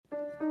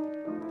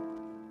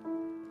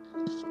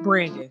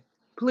Brandon,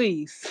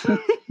 please,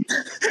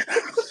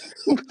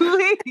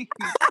 please.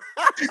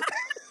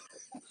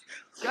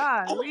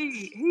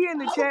 Golly, he in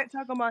the chat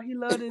talking about he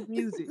love this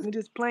music and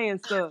just playing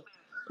stuff.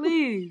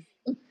 Please,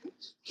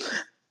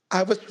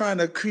 I was trying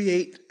to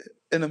create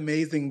an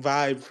amazing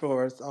vibe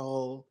for us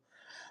all.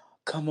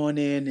 Come on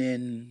in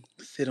and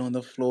sit on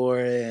the floor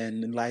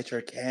and light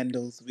your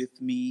candles with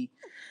me,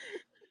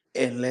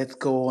 and let's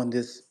go on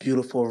this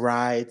beautiful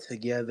ride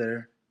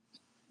together.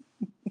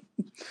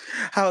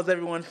 How's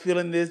everyone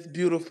feeling this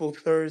beautiful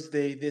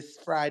Thursday, this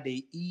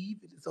Friday Eve?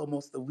 It's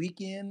almost the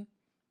weekend.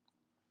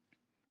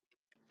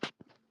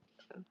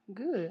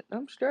 good.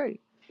 I'm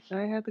straight.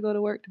 I ain't have to go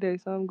to work today,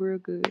 so I'm real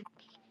good.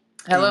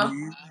 Hello?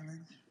 Amen.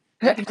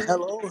 Y'all can hear me?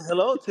 Hello,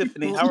 hello,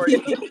 Tiffany. How are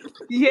you?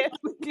 Yes,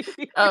 we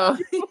can. Oh.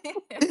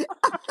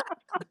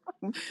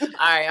 All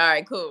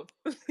right, cool.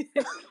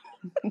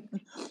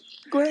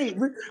 Great.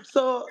 We're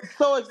so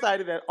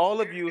excited that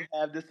all of you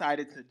have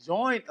decided to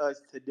join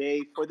us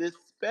today for this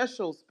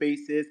special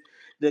spaces,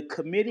 the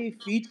committee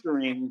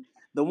featuring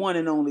the one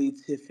and only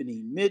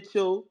Tiffany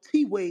Mitchell.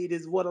 T Wade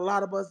is what a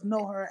lot of us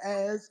know her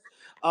as.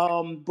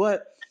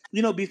 But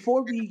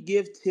before we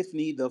give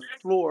Tiffany the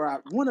floor, I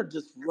want to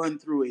just run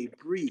through a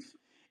brief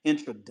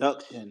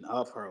introduction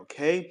of her,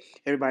 okay?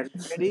 Everybody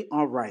ready?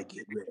 All right,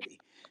 get ready.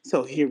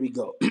 So here we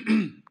go.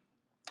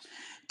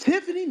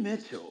 Tiffany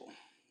Mitchell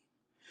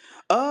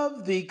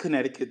of the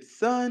Connecticut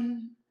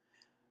Sun,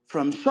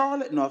 from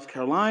Charlotte, North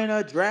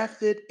Carolina,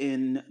 drafted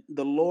in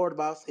the Lord of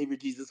our Savior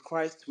Jesus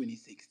Christ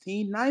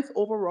 2016, ninth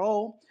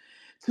overall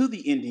to the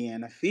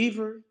Indiana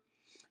Fever.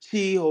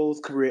 She holds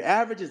career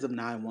averages of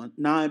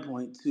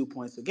 9.2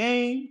 points a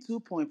game,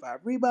 2.5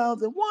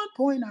 rebounds, and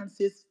 1.9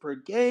 assists per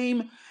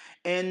game.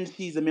 And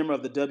she's a member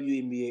of the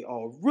WNBA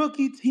All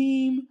Rookie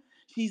team.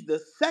 She's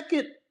the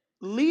second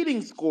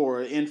leading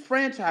scorer in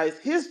franchise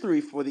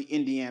history for the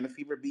Indiana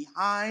Fever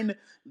behind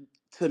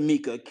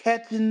Tamika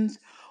Catchings,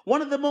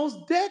 one of the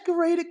most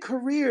decorated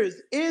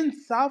careers in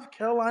South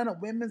Carolina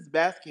women's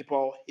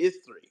basketball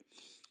history.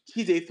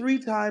 She's a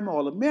three-time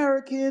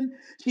All-American.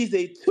 She's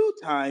a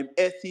two-time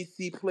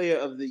SEC Player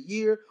of the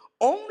Year,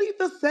 only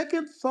the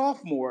second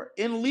sophomore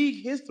in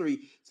league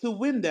history to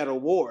win that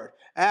award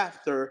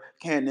after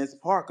Candace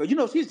Parker.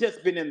 She's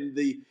just been in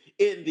the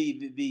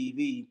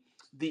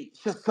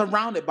she's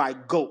surrounded by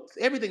goats.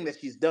 Everything that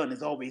she's done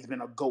has always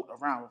been a goat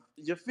around.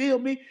 You feel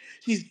me?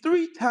 She's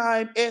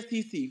three-time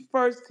SEC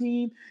first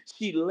team.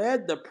 She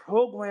led the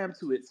program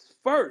to its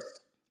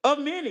first of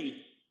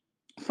many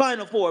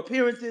Final Four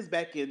appearances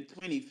back in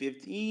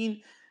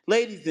 2015.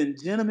 Ladies and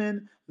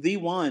gentlemen, the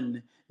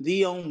one,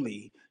 the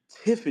only,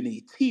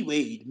 Tiffany T.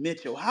 Wade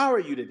Mitchell. How are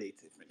you today,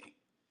 Tiffany?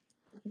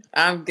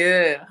 I'm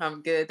good.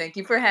 I'm good. Thank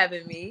you for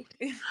having me.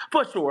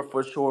 For sure,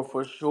 for sure,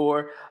 for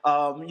sure.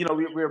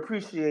 We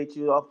appreciate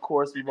you. Of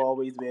course, we've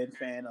always been a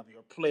fan of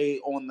your play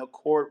on the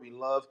court. We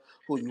love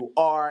who you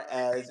are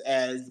as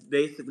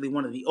basically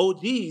one of the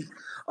OGs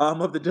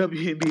of the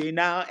WNBA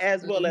now,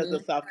 as well as the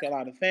Hmm. South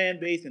Carolina fan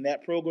base and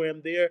that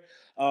program there.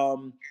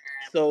 Um,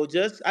 so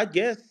just I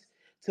guess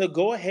to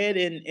go ahead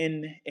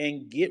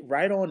and get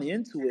right on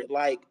into it,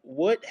 like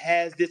what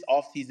has this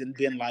offseason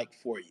been like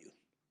for you?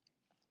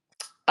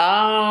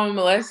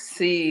 Let's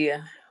see.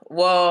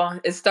 Well,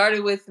 it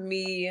started with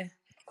me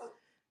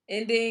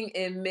ending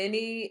in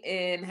mini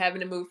and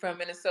having to move from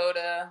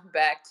Minnesota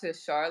back to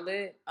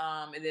Charlotte,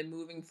 and then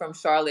moving from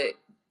Charlotte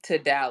to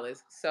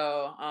Dallas.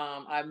 So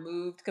I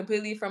moved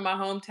completely from my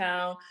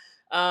hometown,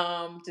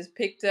 just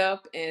picked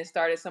up and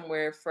started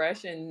somewhere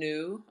fresh and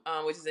new,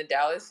 which is in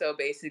Dallas. So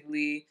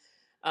basically,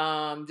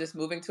 just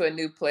moving to a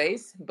new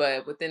place.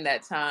 But within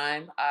that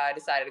time, I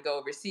decided to go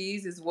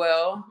overseas as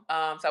well.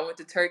 So I went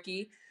to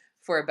Turkey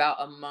for about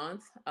a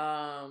month.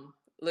 A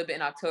little bit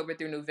in October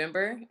through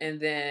November, and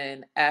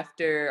then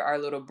after our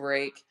little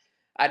break,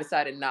 I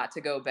decided not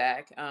to go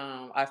back.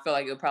 I felt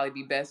like it would probably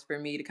be best for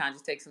me to kind of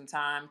just take some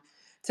time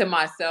to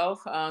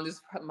myself.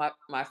 Just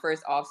my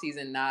first off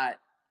season, not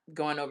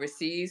going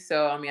overseas.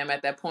 So I mean, I'm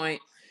at that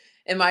point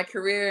in my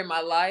career, in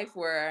my life,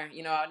 where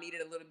I needed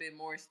a little bit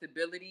more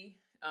stability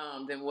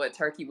than what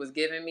Turkey was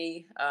giving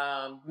me,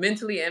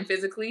 mentally and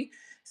physically.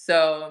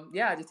 So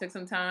yeah, I just took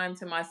some time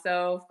to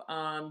myself,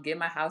 get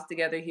my house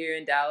together here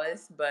in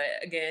Dallas. But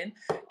again,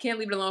 can't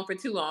leave it alone for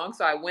too long.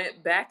 So I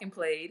went back and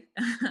played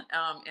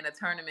in a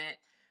tournament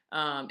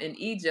in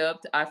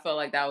Egypt. I felt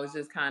like that was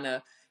just kind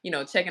of,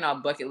 checking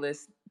off bucket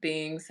list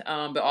things,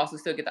 but also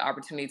still get the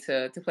opportunity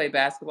to play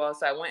basketball.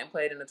 So I went and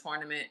played in a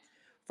tournament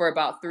for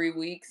about 3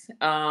 weeks,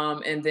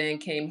 and then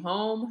came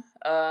home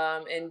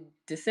in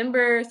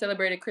December,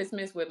 celebrated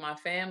Christmas with my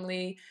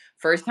family,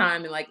 first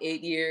time in like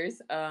 8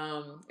 years,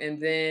 and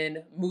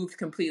then moved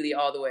completely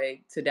all the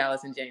way to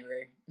Dallas in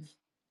January.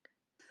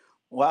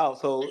 Wow.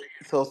 So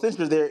since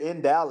you're there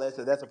in Dallas,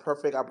 that's a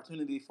perfect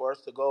opportunity for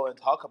us to go and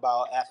talk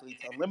about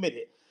Athletes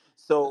Unlimited.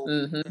 So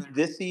Hmm.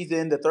 this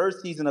season, the third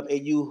season of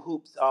AU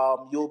Hoops,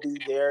 you'll be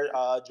there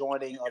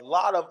joining a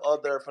lot of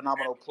other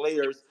phenomenal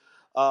players.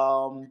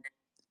 Um,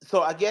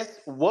 So I guess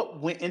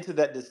what went into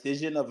that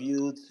decision of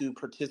you to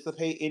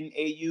participate in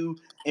AU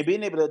and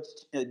being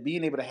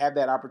able to have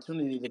that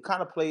opportunity to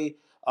kind of play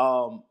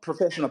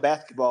professional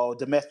basketball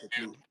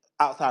domestically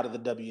outside of the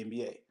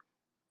WNBA?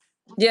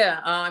 Yeah,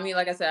 I mean,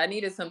 like I said, I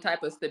needed some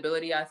type of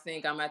stability. I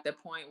think I'm at the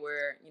point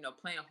where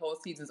playing whole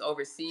seasons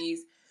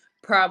overseas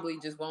probably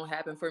just won't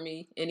happen for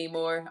me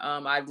anymore.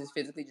 I just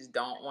physically just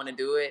don't want to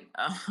do it.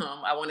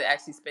 I want to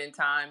actually spend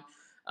time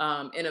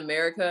in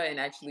America and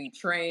actually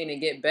train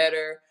and get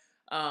better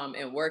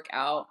and work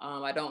out.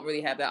 I don't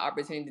really have that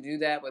opportunity to do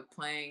that with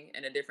playing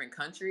in a different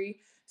country.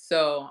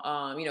 So,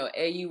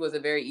 AU was a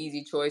very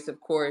easy choice, of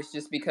course,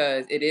 just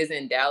because it is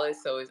in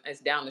Dallas, so it's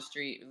down the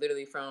street,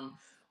 literally from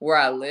where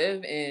I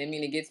live, and I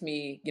mean it gets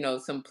me,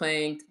 some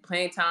playing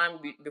time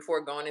before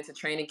going into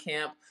training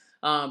camp,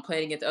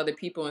 playing against other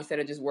people instead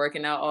of just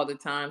working out all the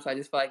time. So I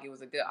just felt like it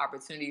was a good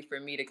opportunity for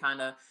me to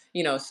kind of,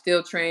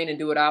 still train and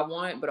do what I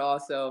want, but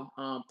also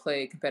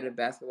play competitive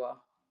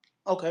basketball.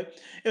 Okay,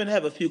 and I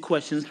have a few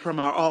questions from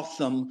our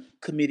awesome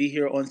committee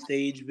here on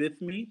stage with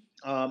me.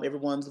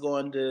 Everyone's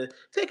going to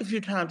take a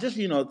few time, just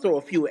throw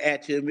a few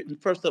at you.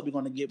 First up, we're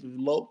going to get with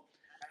Lo.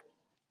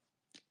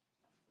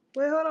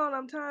 Wait, hold on.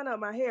 I'm tying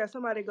up my hair.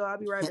 Somebody go. I'll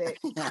be right back.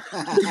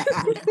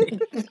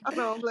 Hold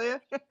on,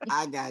 player.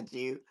 I got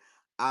you.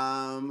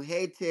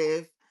 Hey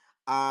Tiff.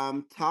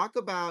 Talk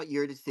about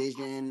your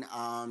decision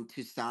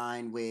to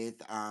sign with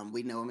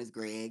we know him as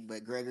Greg,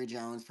 but Gregory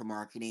Jones for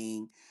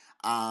marketing.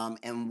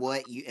 And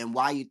what you and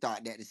why you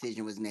thought that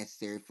decision was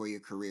necessary for your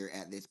career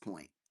at this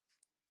point.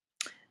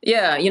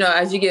 Yeah,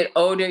 as you get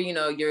older,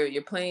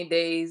 your playing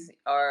days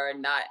are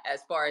not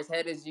as far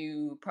ahead as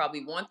you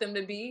probably want them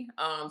to be.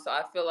 So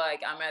I feel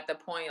like I'm at the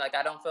point, like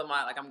I don't feel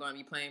like I'm going to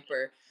be playing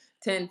for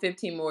 10,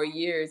 15 more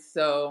years.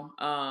 So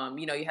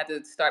you have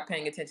to start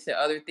paying attention to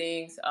other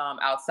things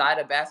outside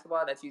of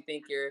basketball that you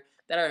think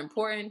that are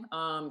important.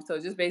 So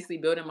just basically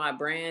building my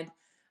brand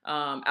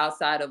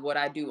outside of what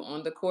I do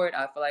on the court.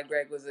 I feel like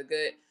Greg was a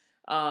good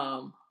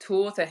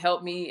tool to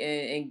help me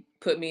and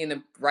put me in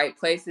the right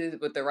places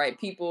with the right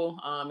people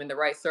in the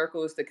right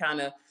circles to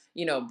kind of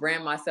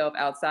brand myself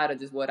outside of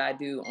just what I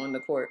do on the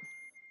court.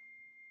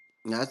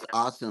 That's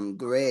awesome.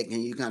 Greg,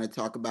 can you kind of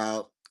talk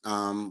about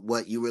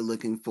what you were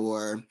looking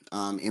for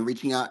in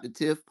reaching out to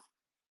Tiff?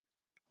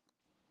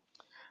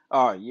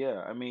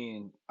 Yeah. I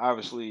mean,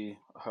 obviously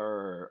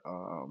her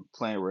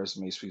playing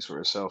resume speaks for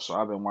itself. So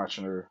I've been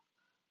watching her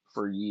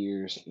for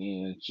years,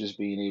 and just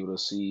being able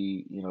to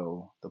see,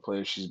 the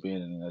player she's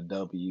been in a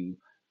W.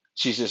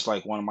 She's just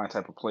like one of my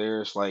type of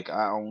players. Like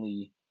I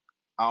only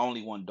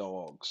want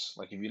dogs.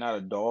 Like if you're not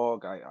a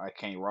dog, I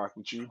can't rock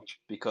with you,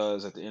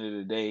 because at the end of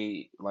the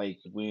day, like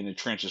we in the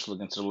trenches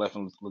looking to the left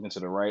and looking to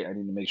the right. I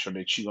need to make sure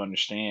that you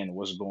understand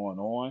what's going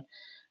on,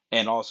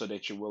 and also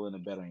that you're willing to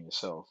bet on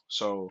yourself.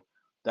 So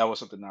that was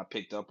something I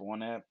picked up on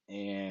that,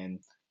 and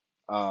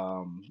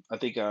I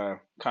think I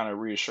kind of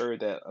reassured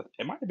that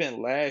it might have been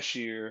last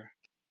year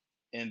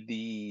in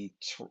the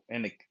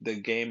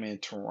game in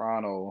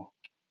Toronto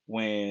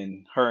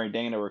when her and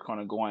Dana were kind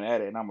of going at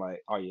it, and I'm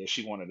like, oh yeah,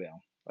 she one of them.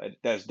 Like,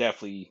 that's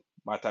definitely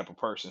my type of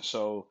person.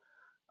 So,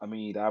 I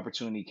mean, the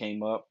opportunity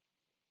came up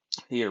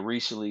here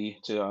recently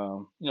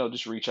to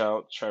just reach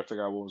out, try to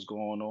figure out what was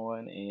going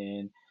on,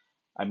 and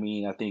I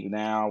mean, I think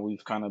now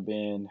we've kind of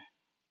been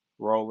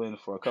rolling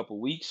for a couple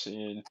weeks,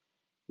 and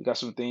we got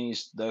some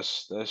things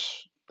that's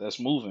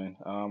moving.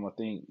 I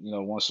think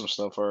once some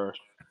stuff are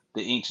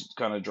the ink's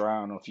kind of dry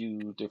on a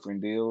few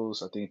different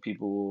deals, I think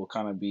people will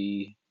kind of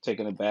be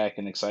taken aback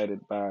and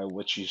excited by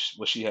what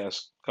she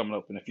has coming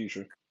up in the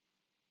future.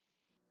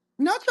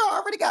 Not y'all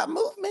already got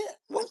movement.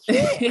 Well,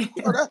 shit.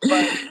 Oh, that's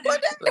right.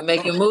 Well,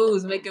 Making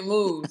moves, making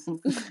moves. damn.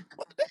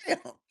 Well, damn.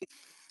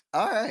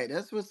 All right,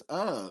 that's what's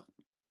up.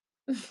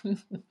 All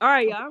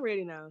right, y'all. I'm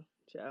ready now.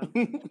 Ciao.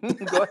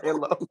 Go ahead,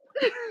 Lo.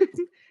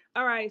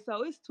 All right,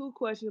 so it's two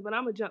questions, but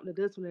I'm gonna jump to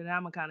this one and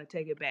I'm gonna kind of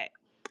take it back.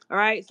 All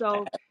right,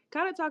 so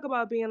kind of talk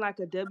about being like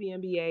a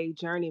WNBA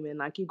journeyman,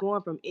 like you're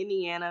going from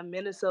Indiana,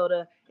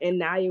 Minnesota, and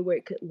now you're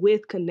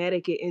with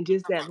Connecticut, and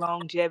just that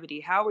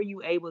longevity. How are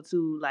you able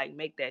to like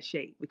make that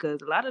shape?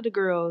 Because a lot of the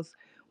girls,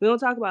 we don't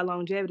talk about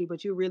longevity,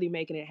 but you're really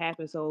making it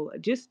happen. So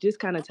just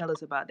kind of tell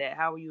us about that.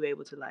 How were you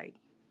able to like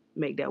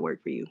make that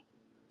work for you?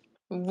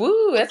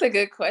 Woo, that's a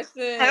good All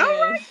question.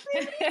 right,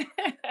 Tiffany.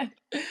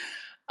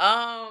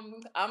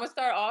 I'm gonna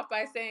start off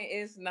by saying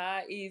it's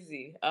not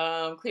easy.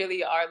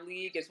 Clearly, our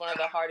league is one of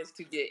the hardest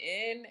to get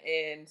in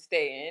and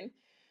stay in.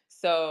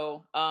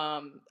 So,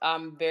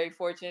 I'm very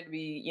fortunate to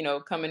be,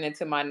 coming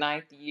into my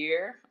ninth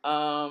year.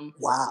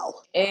 Wow.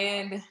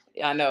 And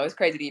I know it's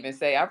crazy to even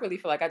say. I really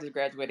feel like I just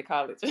graduated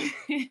college. Girl,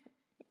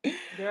 I was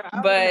in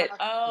my But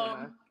never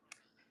mind.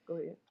 Go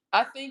ahead.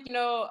 I think,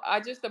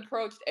 I just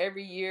approached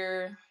every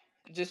year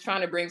just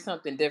trying to bring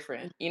something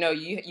different.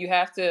 You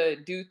have to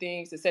do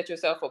things to set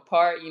yourself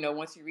apart,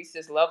 once you reach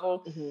this level.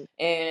 Hmm.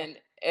 And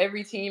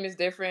every team is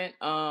different.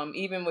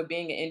 Even with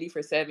being an indie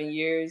for 7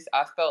 years,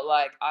 I felt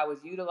like I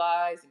was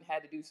utilized and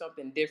had to do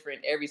something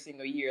different every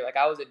single year. Like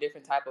I was a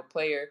different type of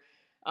player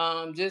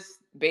just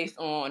based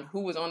on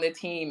who was on the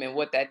team and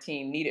what that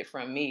team needed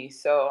from me.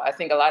 So I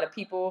think a lot of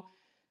people,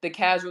 the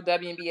casual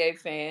WNBA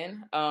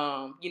fan,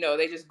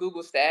 they just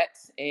Google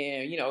stats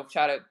and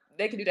try to.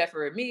 They can do that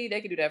for me.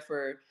 They can do that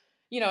for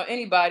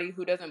anybody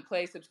who doesn't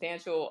play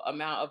substantial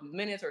amount of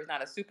minutes or is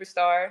not a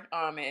superstar.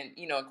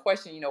 And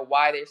question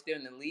why they're still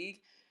in the league.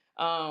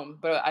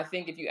 But I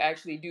think if you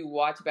actually do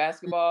watch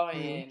basketball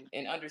Mhm.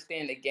 and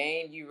understand the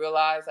game, you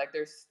realize like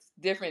there's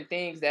different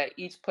things that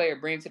each player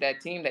brings to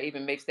that team that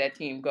even makes that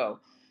team go.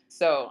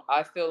 So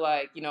I feel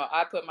like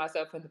I put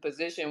myself in the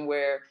position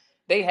where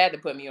they had to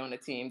put me on the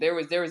team. There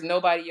was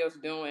nobody else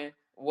doing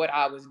what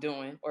I was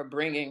doing or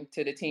bringing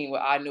to the team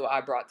what I knew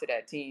I brought to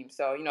that team.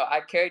 So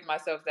I carried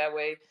myself that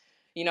way.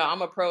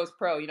 I'm a pro's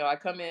pro. I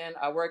come in,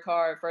 I work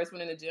hard, first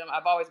one in the gym.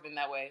 I've always been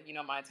that way,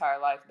 my entire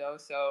life though.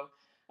 So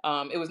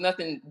it was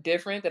nothing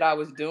different that I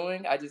was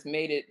doing. I just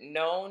made it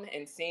known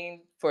and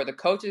seen for the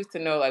coaches to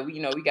know, like, we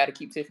got to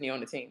keep Tiffany on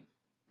the team.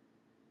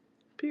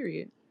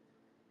 Period.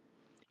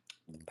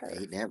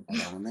 Laid that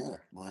right on up.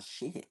 Well,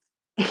 shit.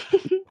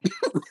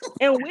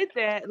 And with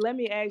that, let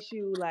me ask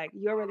you, like,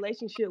 your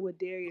relationship with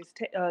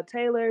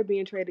Taylor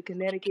being traded to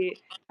Connecticut.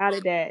 How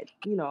did that,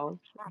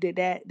 did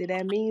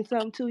that mean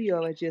something to you,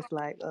 or just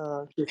like,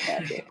 just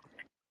happened?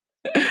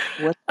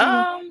 What's tea?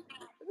 um,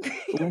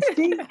 What's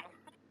tea?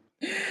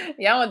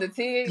 y'all want the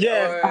tea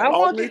Yes, or I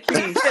want the only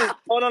tea. yes.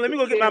 Hold on, let me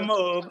go get my Yeah,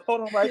 mug.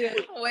 Hold on, right yeah.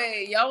 quick.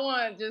 wait? Y'all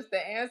want just the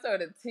answer or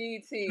the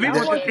tea? We I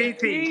want the want the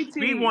Because TT.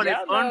 We tea. want it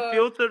y'all know,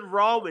 unfiltered,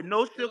 raw, with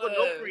no sugar,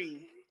 no look,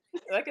 cream.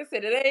 like I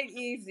said, it ain't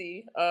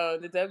easy.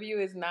 The W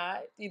is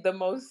not the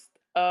most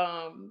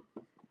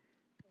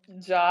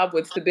job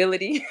with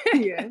stability.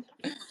 Yeah.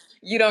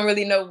 You don't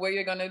really know where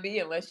you're going to be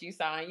unless you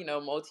sign,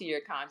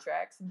 multi-year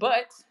contracts.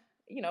 But,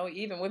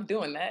 even with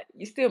doing that,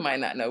 you still might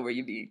not know where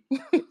you be.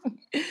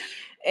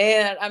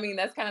 And I mean,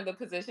 that's kind of the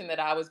position that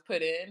I was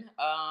put in.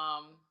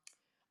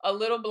 A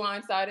little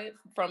blindsided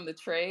from the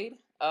trade.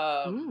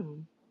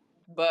 Mm.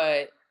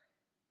 But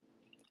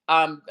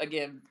I'm,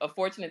 again,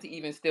 fortunate to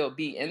even still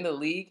be in the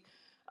league.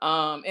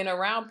 And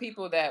around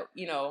people that,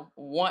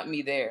 want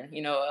me there.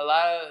 A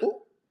lot of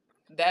Ooh.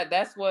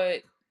 that's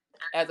what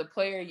as a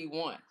player you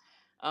want.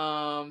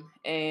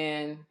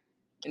 And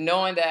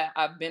knowing that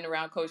I've been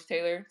around Coach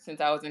Taylor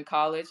since I was in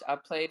college, I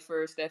played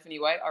for Stephanie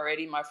White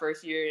already my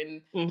first year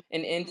Mm.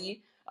 in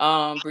Indy.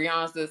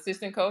 Breon's the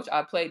assistant coach.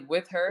 I played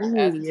with her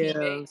as Ooh, a yeah.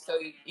 teammate. So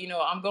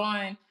I'm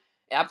going.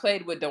 I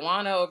played with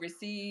Dewana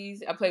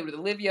overseas. I played with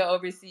Olivia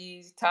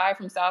overseas. Ty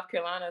from South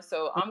Carolina.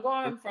 So I'm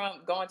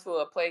going to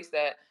a place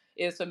that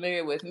is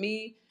familiar with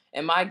me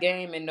and my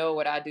game and know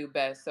what I do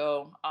best.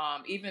 So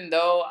even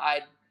though I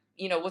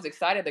was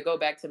excited to go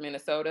back to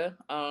Minnesota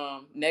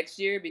next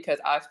year because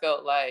I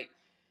felt like,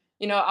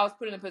 I was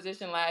put in a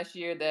position last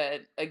year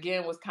that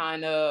again was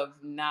kind of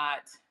not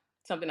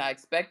something I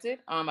expected.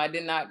 I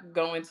did not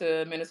go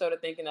into Minnesota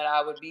thinking that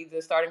I would be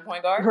the starting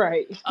point guard.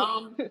 Right.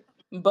 Um,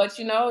 but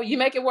you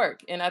make it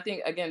work, and I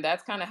think again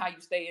that's kind of how you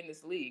stay in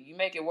this league. You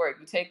make it work.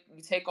 You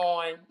take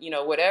on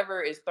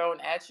whatever is thrown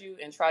at you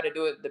and try to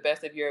do it the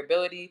best of your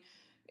ability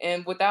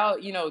and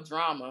without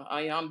drama.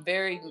 I'm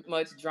very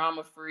much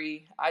drama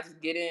free. I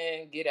just get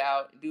in, get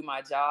out, do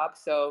my job.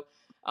 So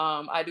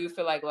I do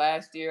feel like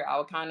last year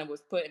I kind of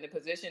was put in a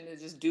position to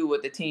just do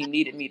what the team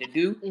needed me to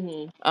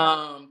do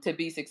Hmm. to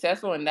be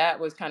successful, and that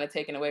was kind of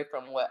taken away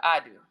from what I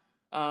do.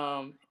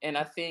 And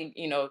I think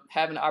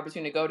having the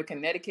opportunity to go to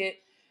Connecticut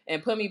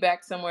and put me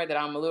back somewhere that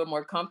I'm a little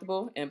more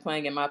comfortable and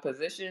playing in my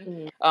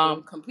position.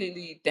 Hmm.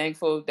 Completely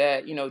thankful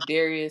that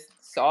Darius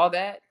saw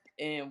that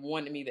and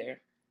wanted me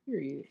there.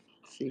 Period.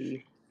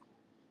 See,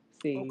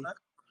 see, Okay.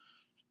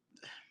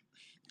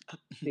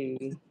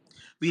 see,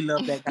 We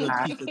love that good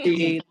piece of tea.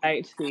 see,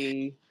 like,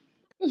 see.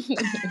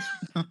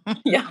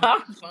 Yeah,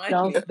 Don't,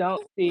 funny.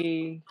 don't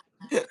see,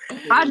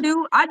 I see.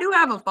 do I do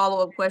have a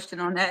follow-up question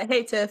on that.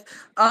 Hey Tiff.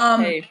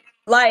 Hey.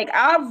 Like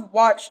I've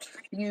watched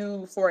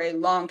you for a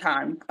long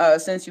time,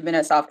 since you've been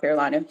at South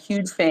Carolina.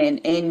 Huge fan.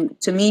 And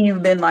to me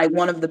you've been like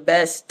one of the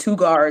best two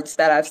guards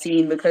that I've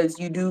seen because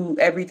you do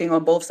everything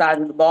on both sides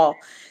of the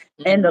ball.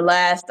 In Mhm. the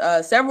last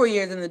several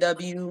years in the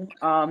W,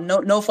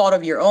 no fault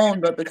of your own,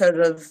 but because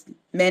of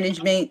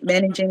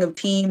managing of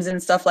teams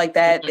and stuff like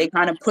that, Mhm. they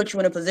kind of put you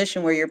in a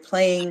position where you're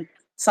playing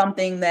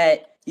something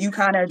that you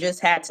kind of just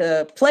had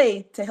to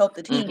play to help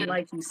the team, Mhm.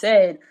 like you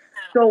said.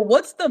 So,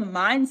 what's the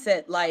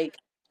mindset like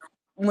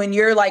when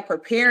you're like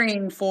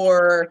preparing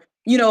for,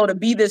 to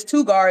be this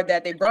two guard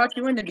that they brought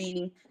you in to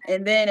be,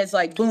 and then it's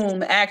like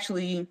boom,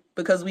 actually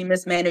because we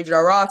mismanaged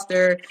our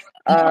roster,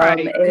 Right.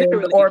 and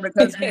or Literally.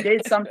 because we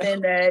did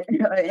something that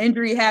an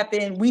injury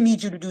happened, we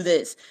need you to do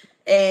this.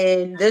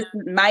 And this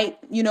might,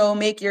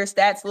 make your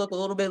stats look a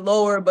little bit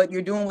lower, but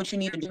you're doing what you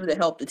need to do to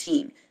help the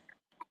team.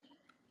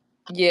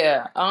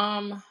 Yeah.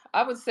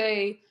 I would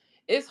say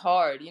it's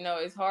hard.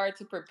 It's hard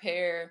to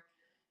prepare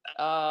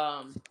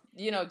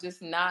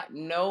just not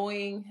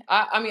knowing.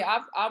 I mean,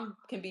 I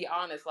can be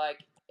honest,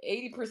 like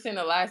 80%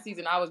 of last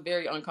season I was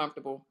very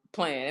uncomfortable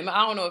playing. And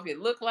I don't know if it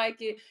looked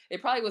like it.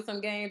 It probably was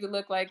some games that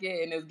looked like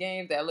it, and there's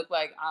games that looked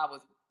like I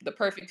was the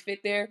perfect fit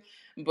there.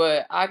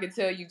 But I can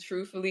tell you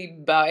truthfully,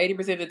 about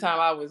 80% of the time,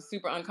 I was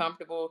super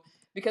uncomfortable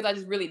because I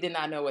just really did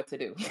not know what to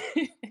do.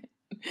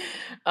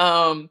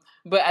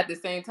 But at the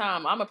same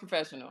time, I'm a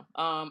professional.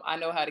 I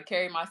know how to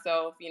carry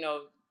myself.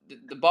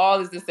 The ball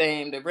is the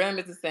same, the rim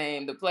is the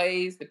same, the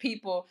plays, the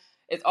people,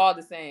 it's all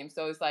the same.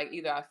 So it's like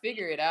either I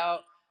figure it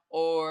out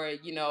or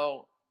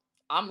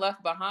I'm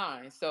left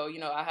behind. So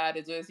I had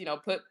to just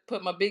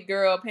put my big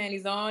girl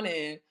panties on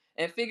and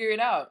figure it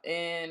out.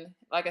 And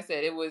like I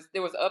said, there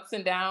was ups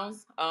and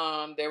downs.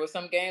 There were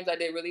some games I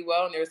did really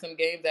well, and there were some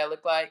games that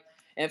looked like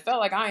and felt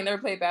like I ain't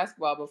never played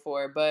basketball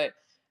before. But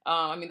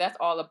I mean, that's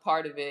all a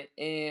part of it,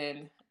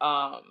 and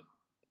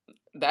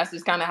that's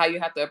just kind of how you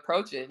have to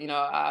approach it.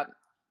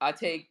 I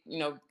take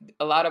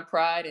a lot of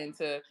pride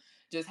into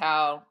just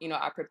how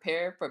I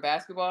prepare for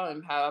basketball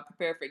and how I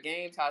prepare for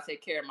games, how I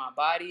take care of my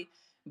body.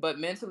 But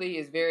mentally,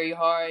 it's very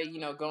hard.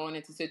 Going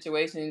into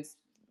situations,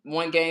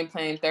 one game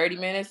playing 30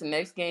 minutes, the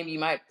next game you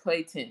might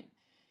play 10,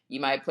 you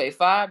might play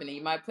 5, and then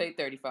you might play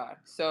 35.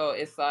 So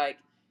it's like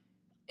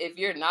if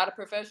you're not a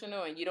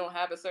professional and you don't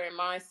have a certain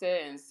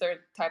mindset and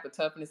certain type of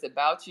toughness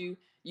about you,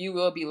 you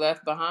will be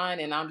left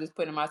behind. And I'm just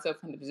putting myself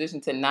in the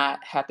position to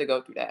not have to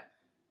go through that.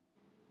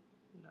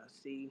 No,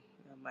 see,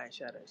 I might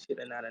should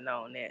have not have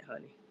known that,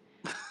 honey.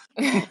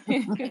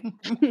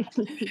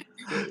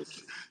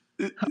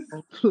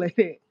 Shit, play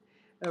that.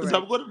 All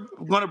So right.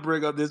 I'm gonna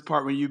bring up this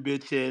part when you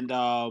mentioned,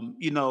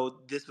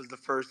 this was the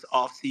first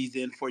off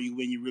season for you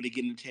when you really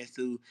getting a chance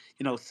to,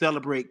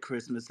 celebrate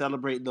Christmas,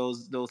 celebrate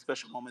those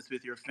special moments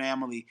with your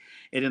family,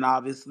 and then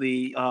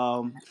obviously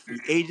free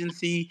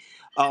agency.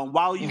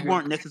 While you Mhm.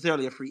 weren't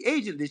necessarily a free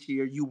agent this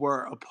year, you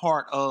were a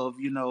part of,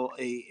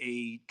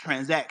 a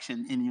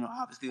transaction, and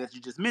obviously that you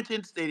just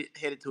mentioned, stated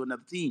headed to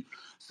another team.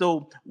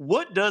 So,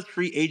 what does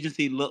free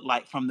agency look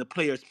like from the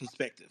player's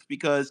perspective?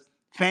 Because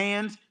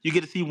fans, you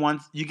get to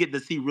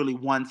see really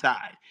one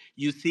side.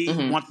 You see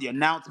Mhm. once the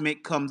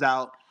announcement comes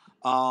out,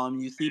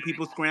 you see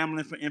people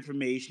scrambling for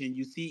information.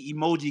 You see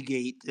emoji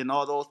gates and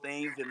all those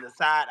things and the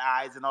side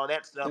eyes and all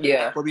that stuff,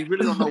 Yeah. but we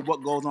really don't know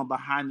what goes on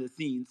behind the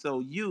scenes. So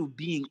you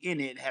being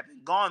in it, having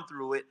gone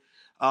through it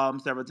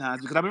several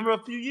times, because I remember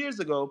a few years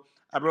ago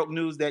I broke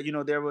news that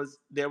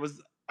there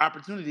was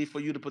opportunity for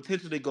you to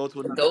potentially go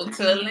to another Go to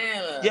team.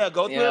 Atlanta. Yeah,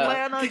 go to Yeah.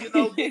 Atlanta,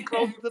 get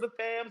closer to the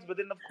fams. But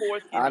then, of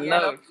course, I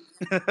know.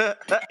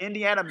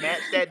 Indiana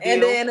matched that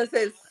And deal. then it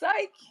says,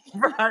 psych,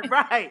 Right,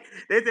 right.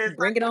 They said,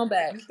 bring it on you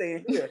back.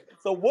 staying here.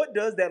 So, what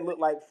does that look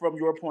like from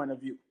your point of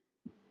view?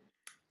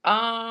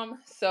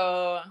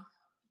 So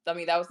I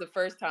mean that was the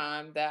first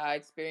time that I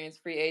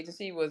experienced free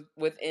agency was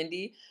with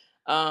Indy.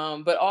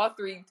 But all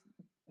three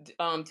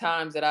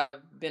times that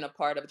I've been a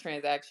part of a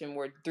transaction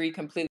were three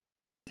completely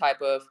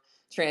type of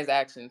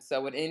transactions.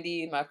 So with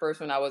Indy, my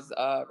first one, I was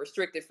a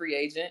restricted free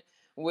agent,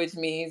 which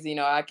means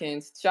I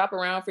can shop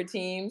around for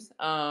teams.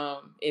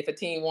 If a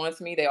team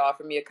wants me, they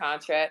offer me a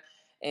contract,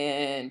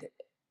 and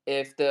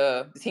if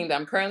the team that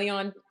I'm currently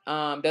on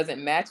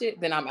doesn't match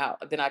it, then I'm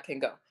out. Then I can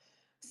go.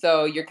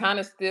 So you're kind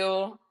of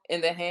still in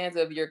the hands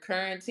of your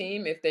current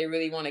team if they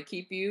really want to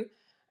keep you.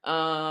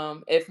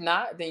 If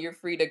not, then you're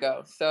free to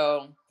go.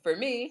 So for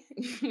me,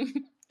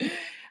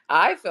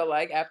 I feel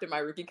like after my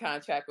rookie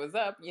contract was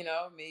up,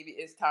 maybe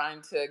it's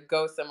time to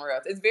go somewhere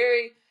else. It's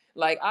very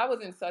like I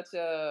was in such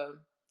a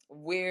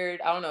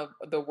weird, I don't know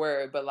the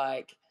word, but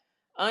like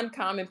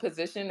uncommon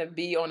position to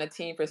be on a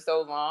team for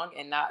so long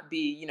and not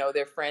be,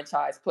 their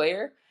franchise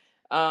player.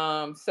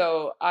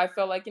 So I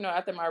felt like,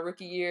 after my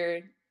rookie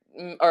year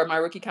or my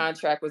rookie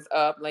contract was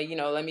up, like,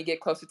 let me get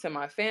closer to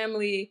my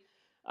family,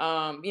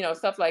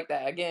 stuff like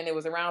that. Again, it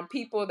was around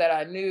people that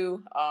I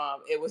knew.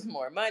 It was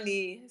more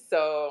money,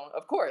 so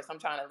of course I'm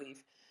trying to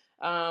leave.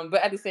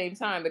 But at the same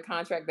time, the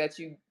contract that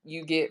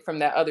you get from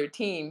that other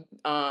team,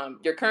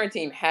 your current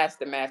team has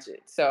to match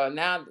it. So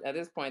now at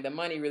this point, the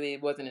money really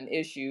wasn't an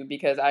issue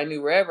because I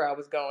knew wherever I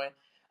was going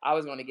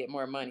to get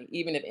more money.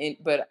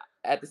 But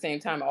at the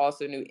same time, I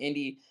also knew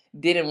Indy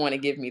didn't want to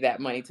give me that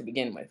money to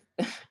begin with.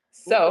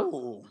 So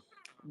Ooh.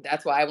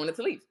 that's why I wanted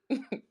to leave.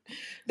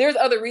 There's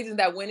other reasons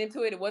that went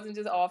into it. It wasn't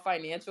just all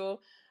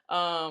financial.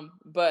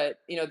 But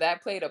that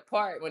played a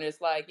part when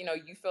it's like,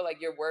 you feel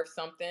like you're worth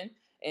something.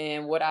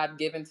 And what I've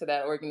given to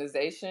that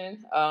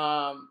organization,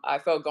 I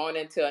felt going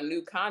into a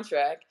new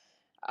contract,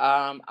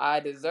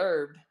 I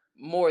deserved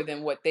more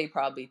than what they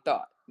probably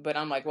thought. But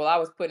I'm like, well, I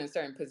was put in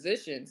certain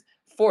positions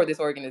for this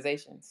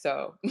organization.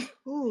 So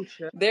Ooh,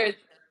 child. there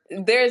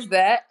there's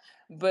that.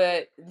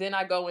 But then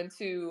I go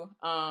into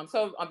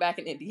so I'm back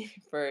in Indy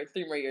for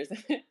 3 more years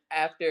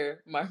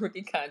after my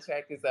rookie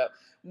contract is up,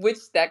 which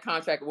that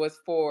contract was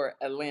for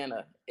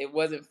Atlanta. It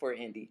wasn't for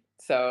Indy.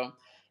 So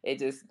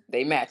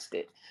they matched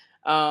it.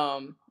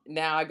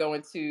 Now I go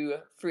into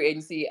free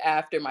agency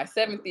after my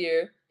 7th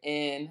year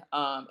in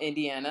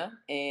Indiana,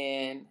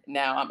 and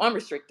now I'm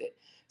unrestricted.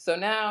 So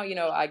now,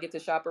 I get to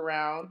shop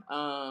around,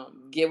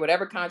 get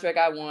whatever contract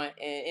I want,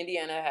 and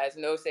Indiana has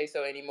no say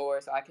so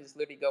anymore. So I can just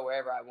literally go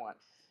wherever I want.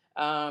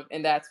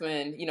 And that's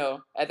when,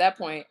 at that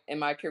point in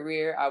my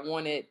career, I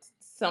wanted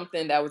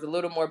something that was a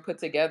little more put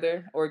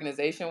together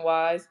organization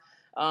wise,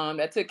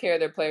 that took care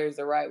of their players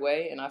the right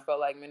way. And I felt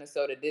like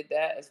Minnesota did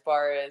that as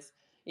far as,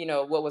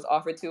 what was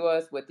offered to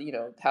us with,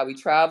 how we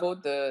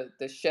traveled,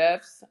 the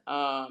chefs,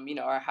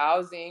 our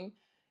housing.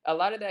 A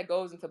lot of that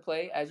goes into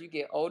play as you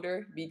get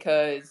older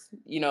because,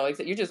 like I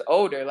said, you're just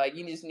older. Like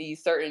you just need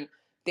certain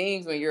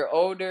things when you're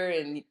older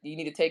and you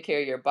need to take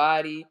care of your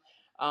body.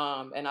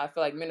 And I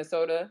feel like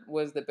Minnesota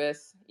was the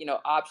best,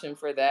 option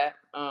for that,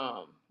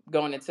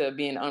 going into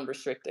being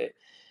unrestricted.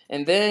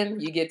 And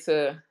then you get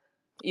to,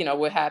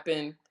 what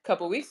happened a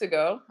couple weeks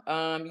ago.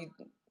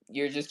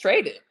 You're just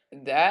traded.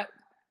 That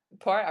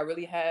part I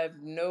really have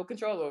no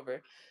control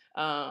over.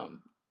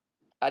 Um,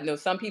 I know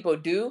some people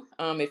do.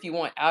 If you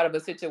want out of a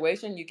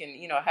situation, you can,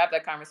 have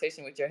that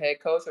conversation with your head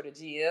coach or the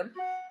GM,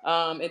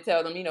 and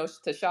tell them,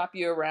 to shop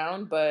you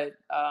around. But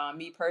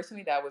me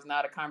personally, that was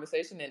not a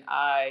conversation, and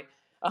I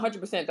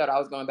 100% thought I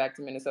was going back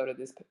to Minnesota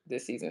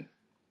this season.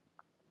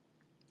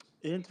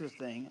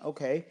 Interesting.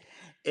 Okay.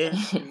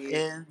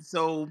 And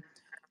so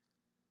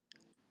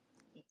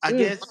I Mm.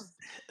 guess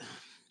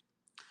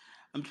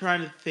I'm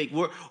trying to think.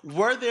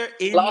 Were there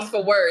Lost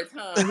any? for words,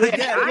 huh? Yeah,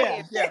 Yeah, I yeah,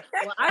 am. yeah.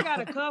 Well, I got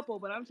a couple,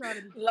 but I'm trying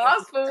to be careful.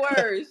 Lost for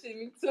words. Shit,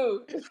 me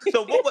too.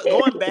 So what was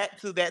going back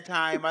to that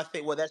time? I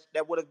think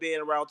that would have been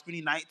around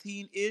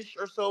 2019 ish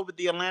or so with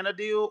the Atlanta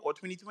deal, or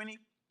 2020.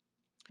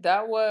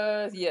 That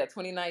was, yeah,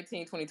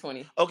 2019,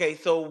 2020. Okay,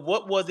 so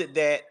what was it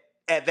that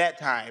at that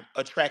time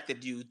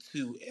attracted you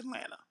to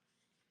Atlanta?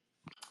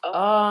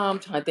 I'm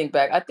trying to think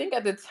back. I think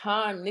at the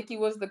time Nikki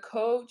was the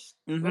coach.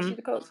 Was Mm-hmm. she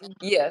the coach?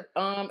 Yeah.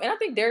 And I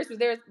think Darius was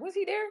there. Was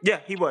he there? Yeah,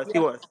 he was. He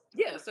Yeah. was.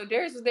 Yeah. So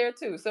Darius was there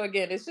too. So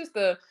again, it's just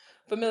the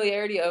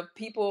familiarity of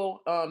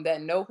people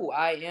that know who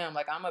I am.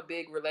 Like I'm a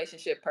big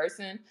relationship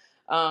person.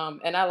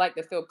 And I like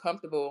to feel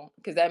comfortable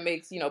because that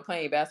makes,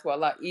 playing basketball a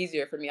lot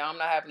easier for me. I'm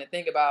not having to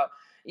think about,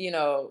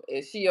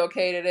 is she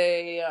okay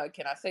today?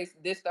 Can I say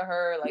this to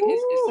her? Like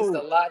it's just a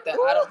Woo! lot that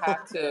I don't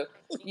have to,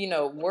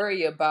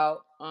 worry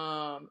about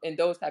in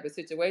those type of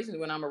situations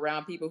when I'm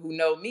around people who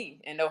know me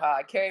and know how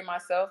I carry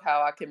myself,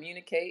 how I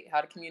communicate, how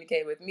to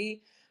communicate with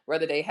me,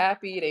 whether they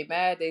happy, they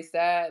mad, they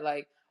sad,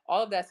 like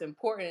all of that's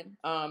important,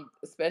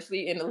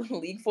 especially in a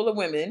league full of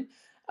women,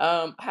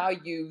 how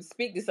you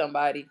speak to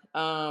somebody.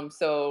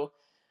 So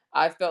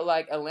I felt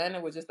like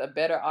Atlanta was just a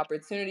better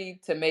opportunity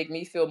to make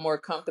me feel more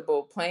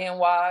comfortable playing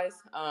wise,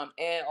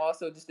 and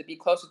also just to be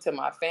closer to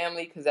my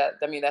family because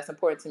that's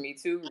important to me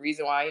too.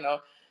 Reason why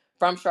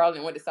from Charlotte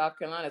and went to South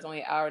Carolina is only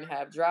an hour and a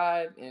half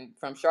drive, and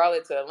from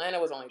Charlotte to Atlanta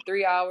was only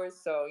 3 hours.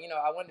 So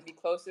I wanted to be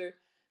closer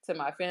to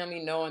my family,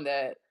 knowing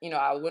that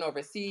I went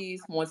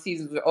overseas once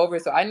seasons were over.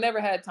 So I never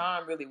had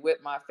time really with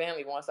my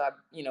family once I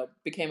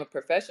became a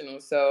professional.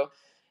 So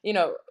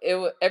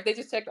if they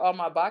just checked all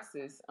my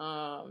boxes,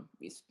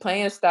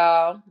 playing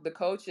style, the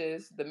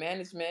coaches, the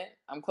management,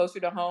 I'm closer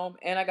to home,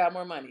 and I got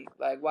more money.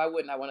 Like, why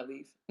wouldn't I want to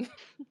leave?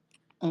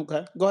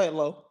 Okay, go ahead,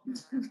 Lo.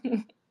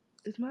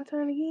 It's my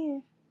turn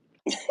again.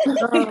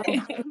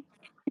 Um.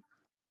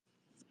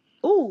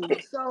 Ooh.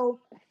 So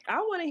I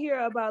want to hear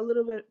about a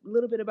little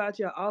bit about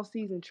your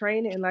off-season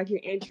training and like your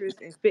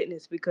interest in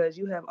fitness because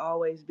you have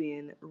always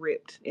been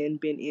ripped and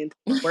been into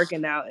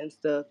working out and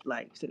stuff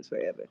like since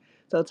forever.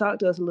 So talk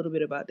to us a little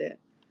bit about that.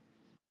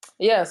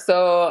 Yeah,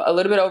 so a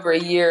little bit over a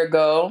year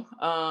ago,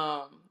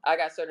 I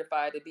got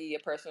certified to be a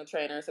personal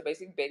trainer. So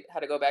basically,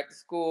 had to go back to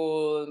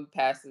school and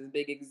pass this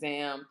big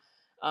exam,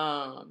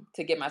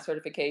 to get my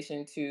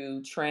certification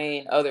to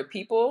train other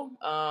people.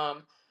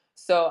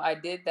 So I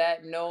did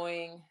that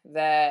knowing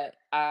that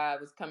I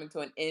was coming to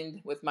an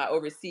end with my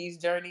overseas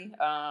journey.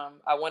 I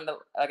wanted,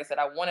 like I said,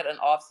 I wanted an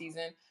off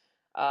season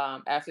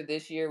after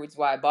this year, which is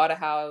why I bought a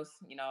house.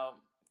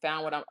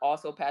 Found what I'm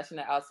also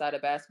passionate outside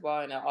of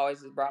basketball, and I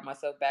always just brought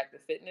myself back to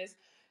fitness.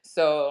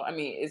 So I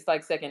mean, it's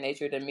like second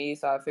nature to me.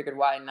 So I figured,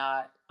 why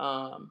not,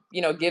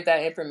 give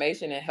that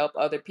information and help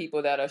other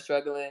people that are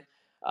struggling,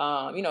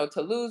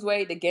 to lose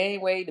weight, to gain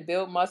weight, to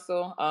build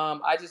muscle.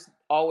 I just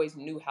always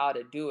knew how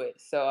to do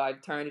it, so I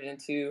turned it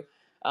into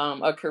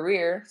a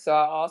career. So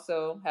I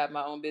also have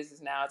my own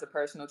business now as a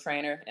personal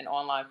trainer and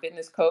online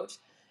fitness coach,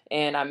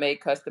 and I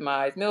make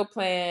customized meal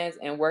plans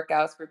and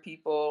workouts for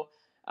people.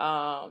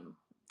 Um,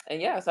 and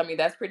yeah, so I mean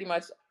that's pretty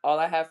much all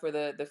I have for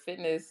the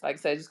fitness. Like I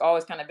said, it's just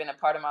always kind of been a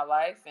part of my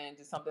life and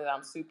just something that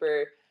I'm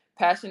super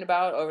passionate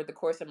about over the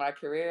course of my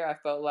career. I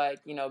felt like,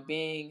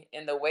 being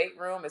in the weight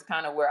room is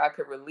kind of where I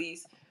could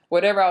release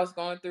whatever I was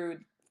going through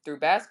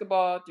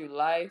basketball, through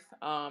life.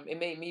 It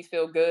made me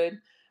feel good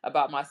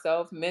about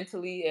myself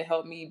mentally. It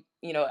helped me,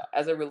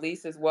 as a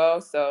release as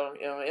well. So,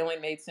 it only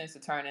made sense to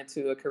turn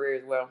into a career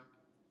as well.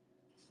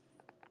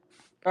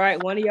 All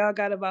right, one of y'all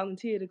got to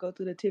volunteer to go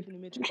through the Tiffany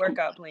Mitchell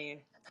workout plan.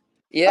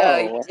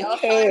 Yeah, Oh y'all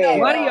sign up,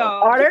 One of hell.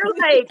 y'all.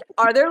 y'all.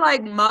 Are there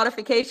like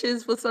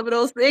modifications with some of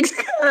those things?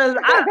 Because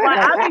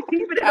I be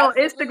keeping it on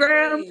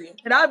Instagram Absolutely.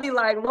 and I'd be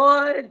like,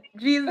 Lord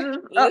Jesus,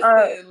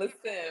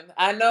 Listen.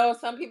 I know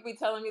some people be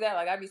telling me that,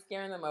 like I be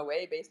scaring them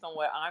away based on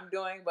what I'm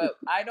doing, but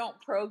I don't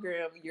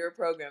program your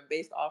program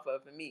based off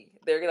of me.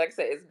 They're like I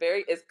said,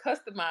 it's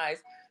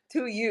customized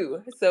to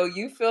you. So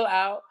you fill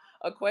out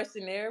a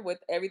questionnaire with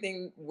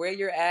everything where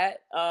you're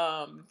at.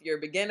 If you're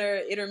a beginner,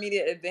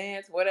 intermediate,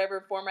 advanced,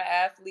 whatever, former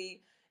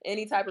athlete,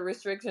 any type of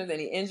restrictions,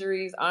 any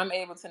injuries, I'm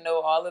able to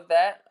know all of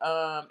that.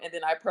 And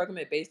then I program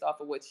it based off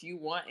of what you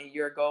want and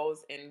your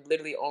goals, and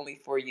literally only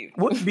for you.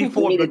 What We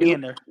before need to do.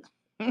 beginner?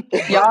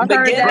 Y'all heard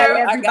that,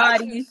 Beginner, I got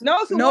you. everybody.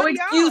 No, so No what do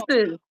y'all?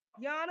 excuses.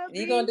 Yana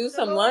You gonna B, do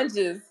some Dolores.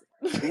 lunges.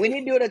 We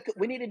need to do the.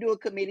 We need to do a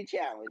committee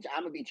challenge.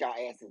 I'm gonna beat y'all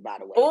asses, by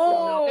the way. So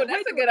Oh, If we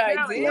that's a do a good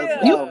challenge,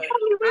 let's You go. idea.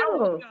 probably I will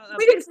will. do a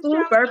We can fitness do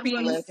challenge. I'm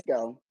burpees. Let's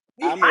go.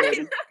 I'm Y'all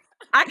ready.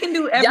 I can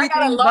do gotta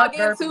everything log but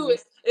into burpees.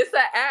 it. It's an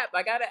app.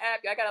 I got an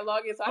app. Y'all gotta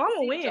log in so I I'm can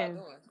gonna see what y'all win.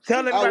 doing. Tell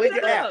Oh, everybody It's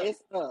the app. up.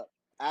 it's up.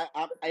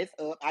 It's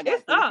up. I It's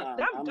got some up.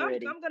 time. I'm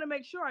ready. I'm gonna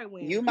make sure I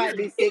You win. might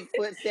be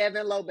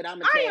 6'7" low, but I'm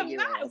gonna I tag am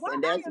your not. ass, Why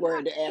and I that's am where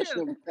not? the Tiff,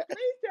 actual. please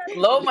tell these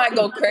Low people might I'm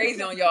go not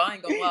crazy on y'all. I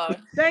ain't gonna lie.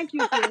 Thank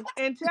you, Tiff.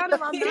 And tell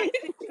them I'm not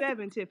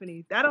 6'7",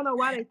 Tiffany. I don't know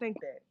why they think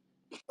that.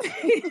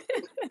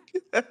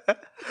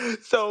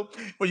 So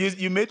when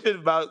you mentioned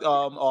about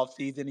off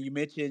season, you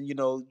mentioned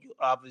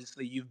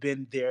obviously you've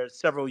been there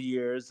several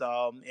years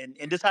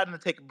and deciding to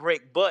take a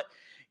break, but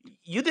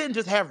you didn't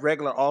just have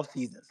regular off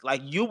seasons.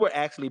 Like you were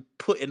actually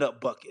putting up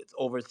buckets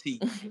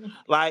overseas.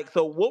 Like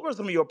so, what were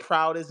some of your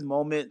proudest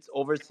moments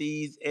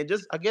overseas? And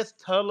just I guess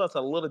tell us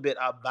a little bit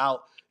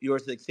about your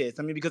success.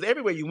 I mean, because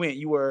everywhere you went,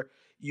 you were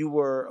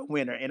a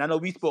winner. And I know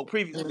we spoke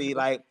previously, Mhm.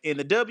 like in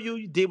the W,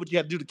 you did what you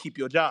had to do to keep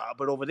your job.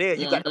 But over there,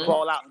 you got to Mhm.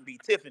 ball out and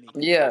beat Tiffany.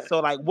 Yeah. So,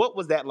 like, what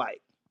was that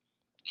like?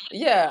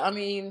 Yeah, I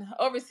mean,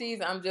 overseas,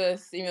 I'm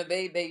just,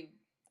 they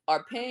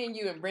are paying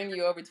you and bring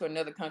you over to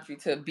another country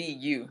to be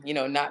you,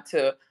 not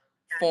to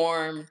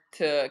conform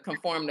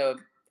to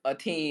a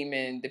team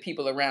and the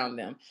people around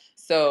them.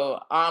 So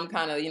I'm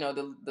kind of,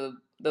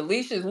 the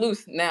leash is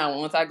loose now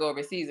once I go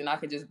overseas, and I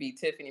can just be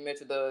Tiffany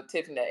Mitchell, the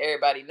Tiffany that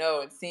everybody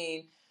know and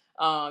seen,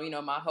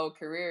 my whole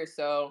career.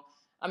 So,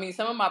 I mean,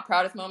 some of my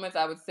proudest moments,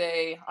 I would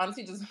say,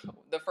 honestly, just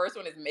the first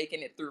one is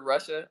making it through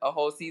Russia a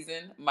whole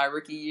season, my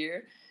rookie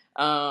year,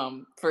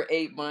 for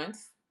 8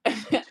 months.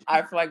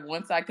 I feel like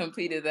once I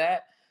completed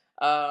that,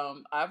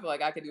 I feel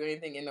like I could do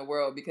anything in the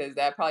world, because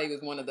that probably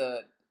was one of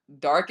the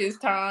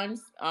darkest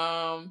times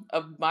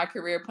of my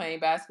career playing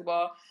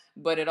basketball.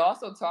 But it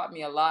also taught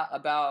me a lot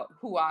about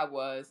who I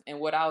was and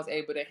what I was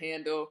able to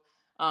handle.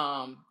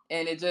 And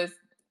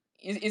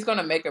it's going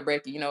to make or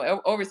break you.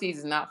 Overseas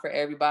is not for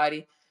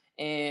everybody.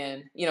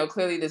 And,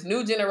 clearly this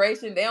new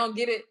generation, they don't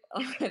get it.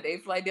 They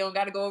feel like they don't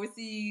got to go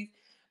overseas.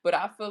 But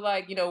I feel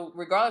like,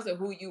 regardless of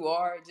who you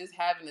are, just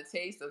having a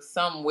taste of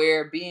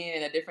somewhere, being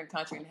in a different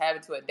country and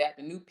having to adapt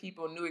to new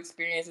people, new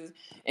experiences,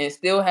 and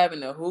still having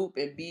to hoop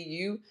and be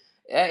you,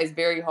 that is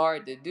very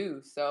hard to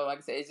do. So, like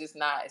I said, it's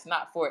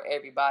not for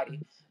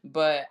everybody.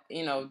 But,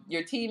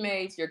 your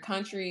teammates, your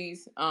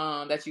countries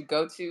that you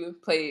go to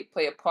play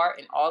a part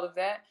in all of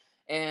that.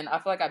 And I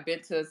feel like I've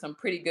been to some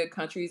pretty good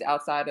countries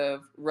outside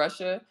of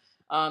Russia,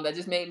 that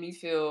just made me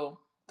feel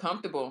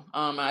comfortable.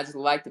 I just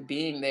liked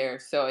being there.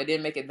 So it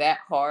didn't make it that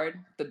hard,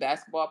 the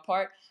basketball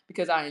part,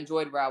 because I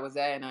enjoyed where I was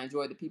at and I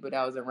enjoyed the people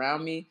that was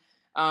around me.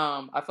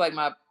 I feel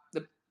like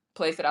the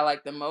place that I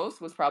liked the most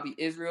was probably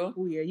Israel.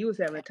 Oh yeah, you was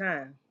having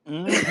time.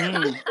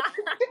 Mm-hmm.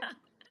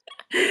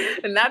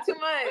 Not too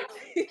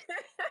much.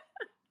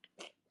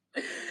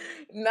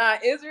 Nah,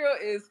 Israel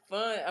is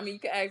fun. I mean, you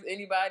can ask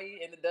anybody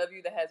in the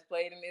W that has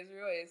played in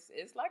Israel.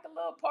 It's like a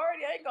little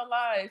party. I ain't gonna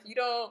lie.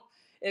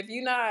 If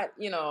you're not,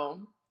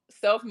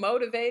 self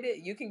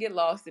motivated, you can get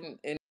lost in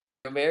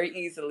very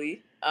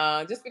easily.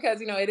 Just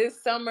because it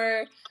is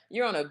summer,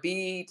 you're on a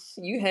beach,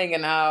 you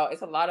hanging out.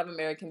 It's a lot of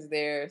Americans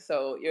there,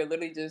 so you're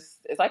literally just.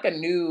 It's like a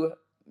new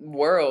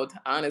world,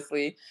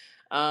 honestly.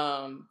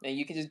 And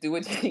you can just do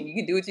what you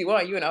can do what you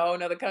want. You in a whole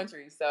another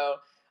country, so.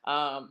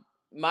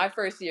 My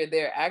first year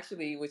there,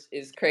 actually, which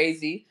is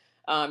crazy,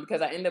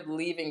 because I ended up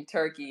leaving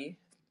Turkey.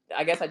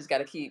 I guess I just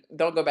got to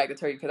don't go back to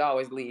Turkey because I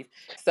always leave.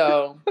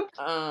 So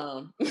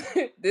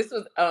this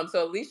was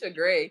so Alicia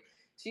Gray,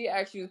 she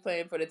actually was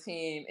playing for the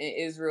team in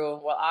Israel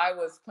while I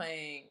was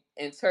playing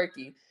in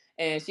Turkey.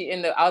 And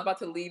I was about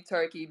to leave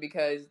Turkey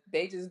because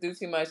they just do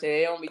too much.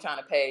 They don't be trying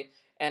to pay.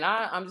 And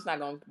I'm just not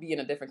going to be in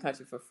a different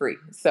country for free.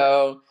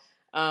 So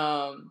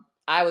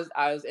I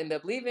was ended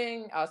up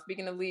leaving. I was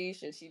speaking to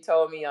Leash, and she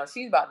told me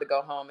she's about to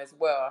go home as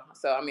well.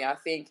 So I mean, I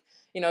think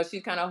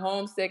she's kind of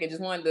homesick and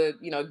just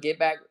wanted to get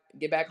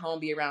back home,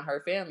 be around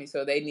her family.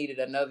 So they needed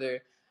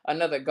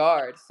another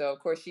guard. So of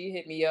course she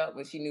hit me up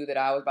when she knew that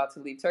I was about to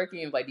leave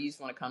Turkey and was like, "Do you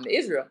just want to come to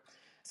Israel?"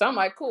 So I'm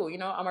like, "Cool."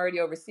 I'm already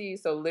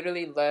overseas, so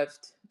literally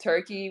left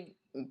Turkey,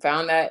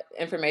 found that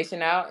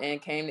information out,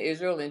 and came to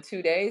Israel in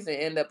 2 days, and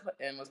ended up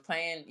and was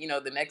playing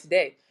the next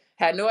day.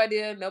 Had no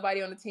idea,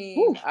 nobody on the team.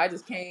 Woo. I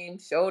just came,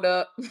 showed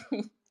up,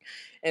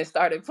 and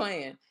started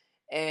playing.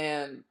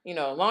 And,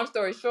 long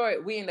story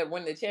short, we ended up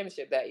winning the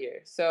championship that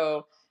year.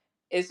 So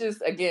it's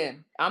just,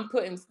 again, I'm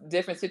put in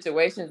different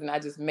situations and I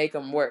just make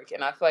them work.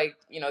 And I feel like,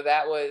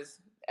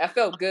 I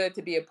felt good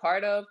to be a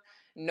part of,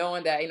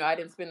 knowing that, I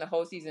didn't spend the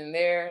whole season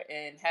there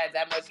and had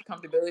that much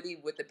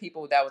comfortability with the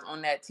people that was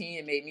on that team.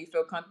 It made me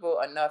feel comfortable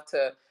enough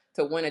to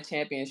to win a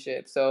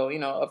championship. So,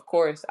 of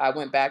course, I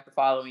went back the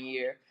following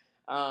year.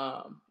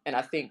 And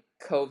I think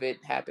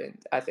COVID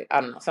happened. I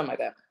don't know, something like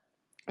that,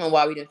 and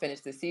why we didn't finish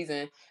the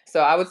season.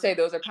 So I would say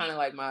those are kind of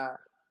like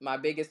my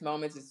biggest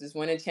moments is just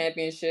winning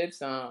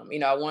championships. I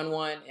won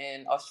one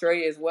in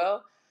Australia as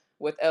well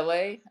with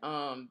LA.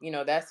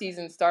 That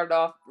season started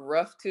off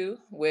rough too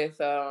with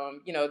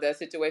that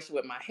situation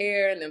with my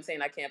hair and them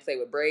saying I can't play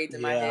with braids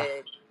in my Yeah.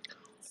 head.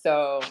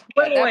 So at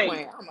Wait, that wait,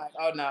 point, I'm like,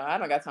 oh no, I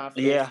don't got time for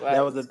this. Yeah, that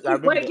Like, was I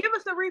remember wait. that. Give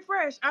us a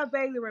refresh. I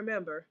vaguely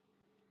remember.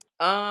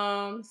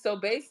 so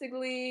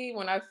basically,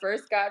 when I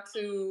first got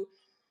to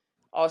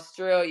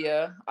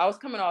Australia, I was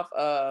coming off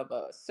of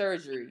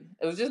surgery.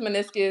 It was just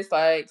meniscus,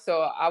 like,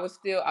 so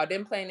I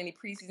didn't play in any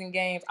preseason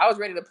games. I was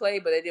ready to play,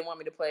 but they didn't want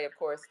me to play, of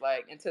course,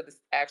 like until the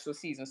actual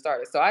season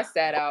started. So I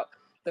sat out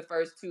the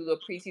first two little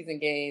preseason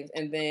games,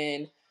 and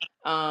then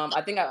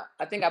I think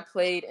I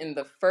played in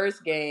the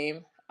first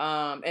game,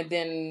 and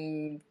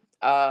then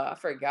I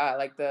forgot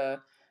like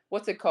the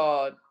what's it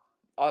called.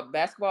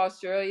 Basketball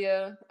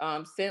Australia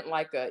sent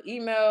like a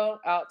email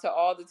out to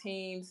all the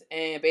teams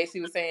and basically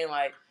was saying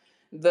like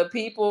the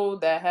people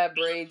that have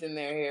braids in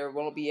their hair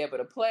won't be able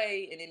to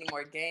play in any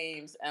more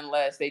games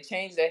unless they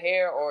change their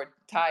hair or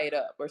tie it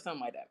up or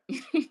something like that.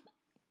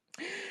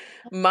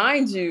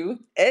 Mind you,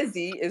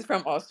 Ezzy is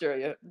from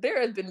Australia.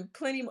 There has been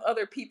plenty of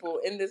other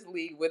people in this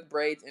league with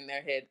braids in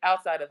their head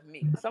outside of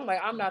me. So I'm like,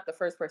 I'm not the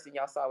first person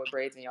y'all saw with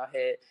braids in y'all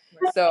head.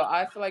 So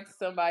I feel like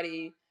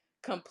somebody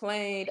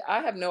complained.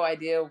 I have no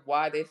idea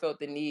why they felt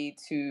the need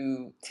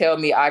to tell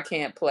me I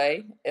can't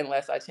play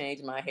unless I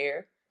change my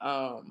hair.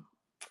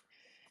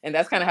 And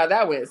that's kind of how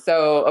that went.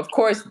 So of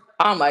course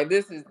I'm like,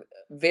 this is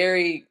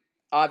very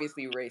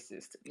obviously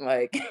racist.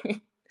 Like,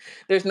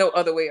 there's no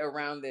other way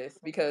around this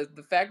because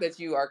the fact that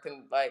you are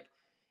like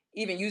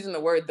even using the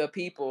word the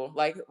people,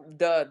 like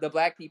the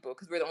black people,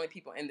 because we're the only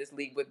people in this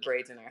league with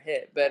braids in our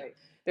head. But Right.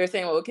 they're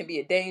saying, well, it can be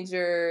a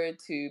danger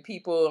to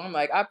people. I'm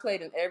like, I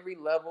played in every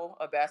level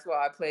of basketball.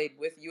 I played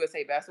with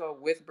USA basketball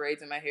with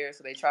braids in my hair.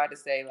 So they tried to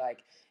say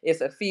like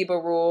it's a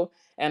FIBA rule.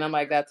 And I'm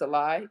like, that's a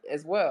lie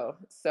as well.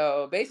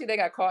 So basically they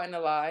got caught in a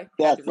lie,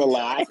 had to That's a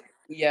lie. retract.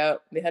 Yeah,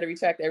 they had to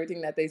retract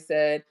everything that they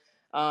said.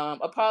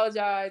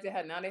 Apologize. They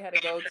had to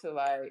go to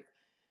like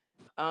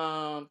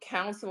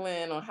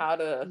counseling on how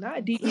to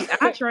Not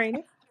DEI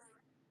training.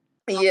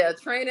 yeah,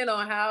 training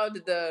on how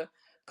the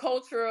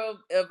culture of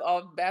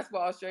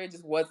basketball Australia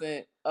just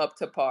wasn't up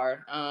to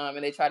par.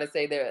 And they try to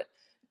say that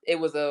it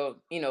was a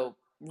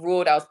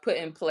rule that was put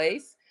in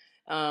place,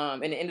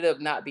 and it ended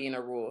up not being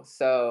a rule.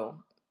 So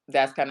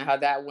that's kind of how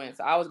that went.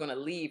 So I was gonna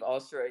leave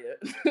Australia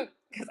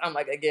because I'm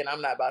like, again,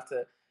 I'm not about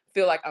to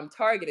feel like I'm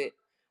targeted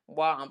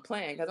while I'm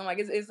playing because I'm like,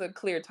 it's a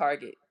clear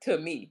target to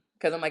me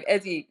because I'm like,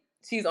 Ezzy,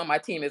 she's on my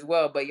team as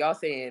well, but y'all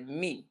saying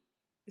me,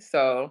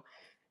 so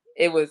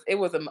it was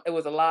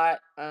a lot.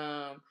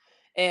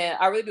 And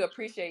I really do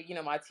appreciate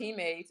my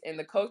teammates and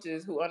the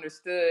coaches who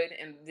understood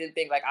and didn't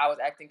think like I was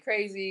acting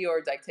crazy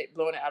or like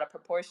blowing it out of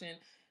proportion.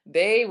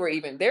 They're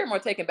more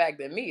taken back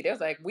than me. They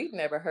was like, we've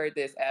never heard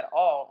this at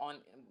all on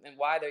and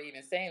why they're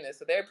even saying this.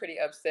 So they're pretty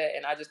upset,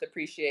 and I just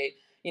appreciate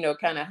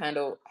kind of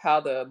handle how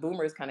the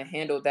boomers kind of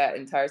handled that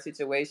entire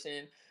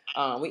situation.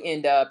 We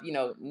end up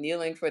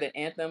kneeling for the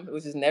anthem,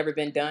 which has never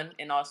been done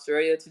in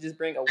Australia, to just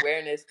bring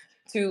awareness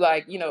to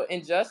like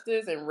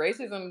injustice and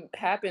racism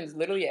happens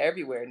literally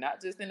everywhere,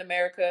 not just in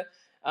America.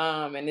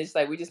 And it's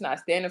like we just not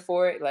standing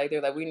for it. Like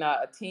they're like, we're not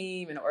a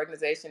team and an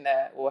organization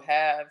that will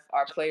have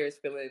our players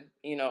feeling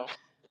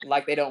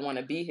like they don't want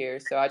to be here.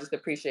 So I just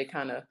appreciate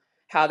kind of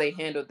how they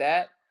handled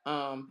that.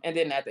 And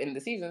then at the end of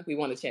the season we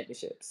won the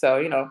championship,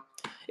 so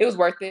it was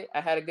worth it.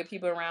 I had a good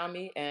people around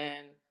me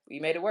and we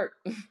made it work.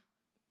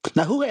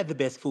 Now, who had the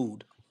best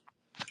food?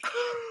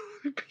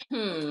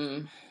 hmm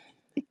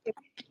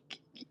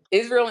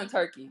Israel and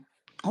Turkey.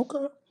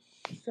 Okay.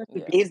 Such a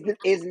Yeah. good.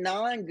 Is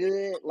naan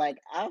good? Like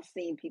I've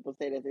seen people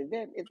say that. Is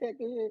that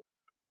good?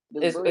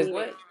 The Is bread,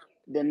 what?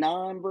 the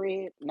naan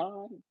bread,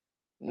 naan.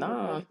 How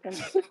No. you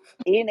pronounce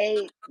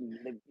N-A?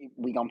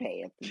 We gonna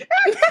pass.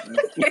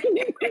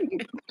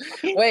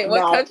 Wait,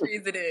 what No, country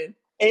is it in?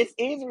 it's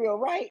Israel,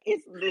 right?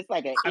 It's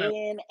like a I,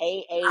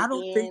 I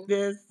don't think N-A-A-N.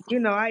 there's. You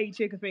know, I eat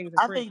chicken fingers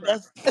and I French think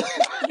fries. that's.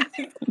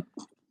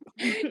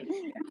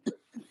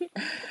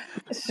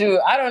 Shoot,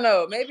 I don't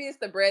know. Maybe it's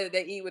the bread that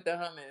they eat with the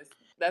hummus.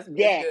 It's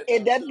Yeah, good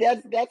and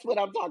though. that's what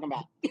I'm talking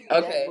about.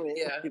 That Okay, bread.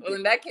 yeah. Well,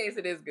 in that case,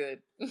 it is good.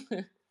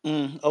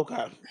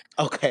 Okay.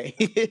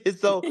 Okay.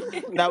 So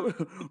now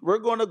we're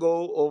going to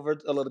go over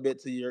a little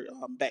bit to your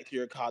back to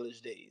your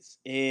college days,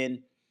 and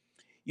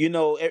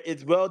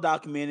it's well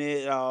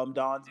documented.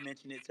 Dawn's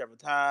mentioned it several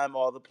times.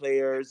 All the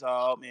players,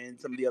 and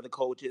some of the other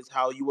coaches,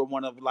 how you were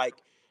one of like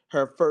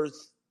her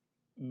first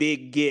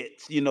big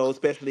gets,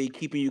 especially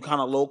keeping you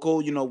kind of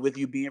local, with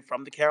you being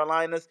from the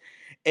Carolinas.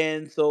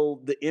 And so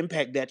the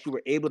impact that you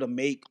were able to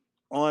make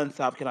on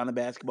South Carolina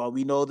basketball.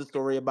 We know the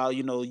story about,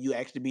 you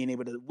actually being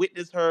able to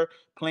witness her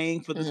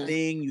playing for the hmm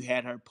Sting. You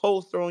had her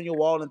poster on your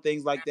wall and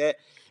things like that.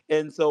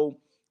 And so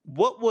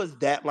what was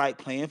that like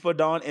playing for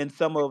Dawn and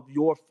some of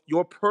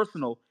your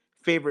personal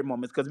favorite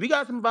moments? Because we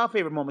got some of our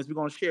favorite moments we're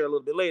gonna share a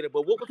little bit later.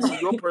 But what were some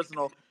of your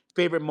personal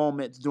favorite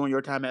moments during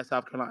your time at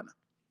South Carolina?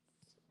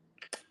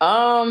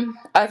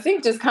 I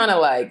think just kind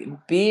of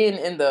like being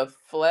in the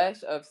flesh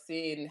of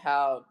seeing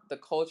how the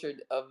culture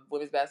of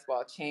women's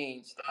basketball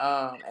changed.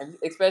 And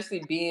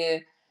especially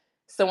being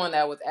someone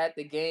that was at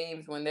the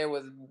games when there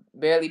was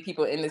barely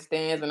people in the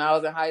stands when I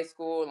was in high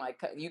school, and like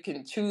you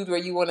can choose where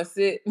you want to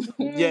sit.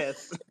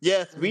 Yes,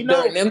 yes, we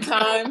During know. them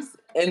times,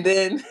 and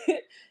then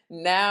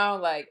now,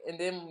 like, and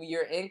then when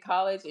you're in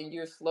college and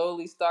you're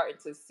slowly starting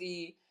to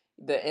see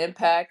the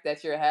impact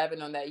that you're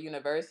having on that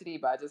university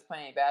by just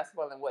playing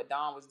basketball and what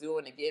Don was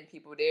doing and getting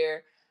people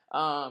there.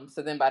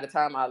 So then by the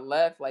time I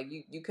left, like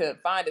you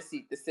couldn't find a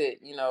seat to sit,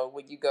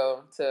 when you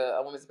go to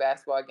a women's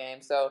basketball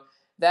game. So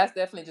that's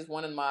definitely just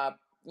one of my,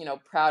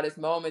 proudest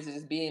moments, is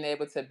just being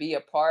able to be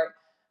a part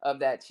of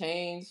that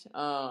change,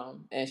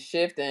 and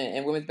shift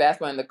in women's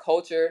basketball and the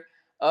culture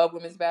of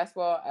women's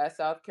basketball at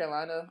South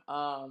Carolina.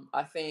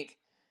 I think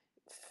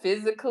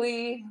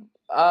physically,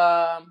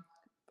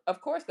 of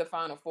course, the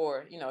Final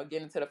Four.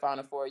 Getting to the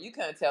Final Four, you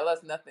couldn't tell us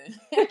nothing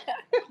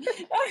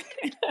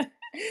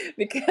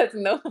because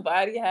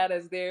nobody had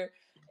us there,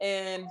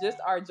 and just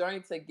our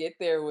journey to get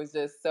there was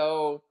just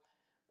so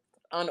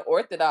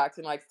unorthodox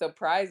and like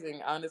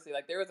surprising. Honestly,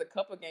 like there was a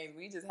couple games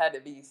we just had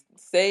to be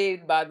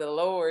saved by the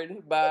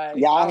Lord. By I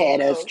Y'all don't had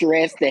us know.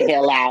 stressed the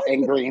hell out in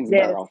Yes.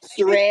 Greensboro.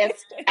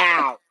 Stressed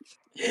out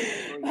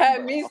in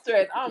Had me Greensboro.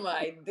 stressed. I'm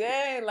like,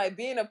 dang, like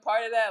being a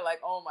part of that, like,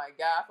 oh my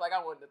God, I feel like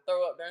I wanted to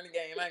throw up during the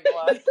game. I ain't gonna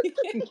lie.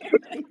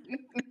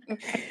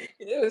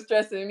 It was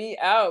stressing me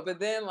out. But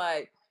then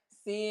like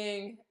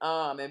seeing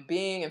and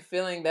being and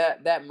feeling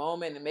that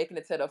moment and making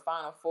it to the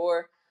Final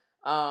Four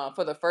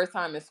for the first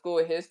time in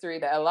school history,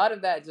 that a lot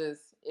of that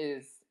just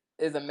is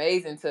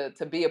amazing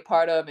to be a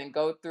part of and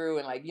go through,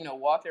 and like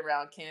walking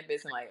around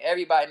campus and like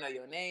everybody know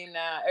your name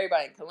now,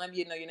 everybody in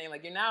Columbia know your name,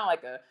 like you're now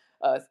like a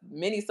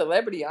mini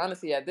celebrity,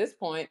 honestly, at this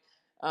point.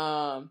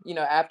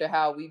 After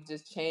how we've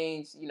just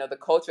changed, the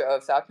culture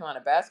of South Carolina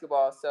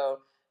basketball. So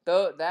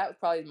though that was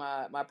probably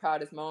my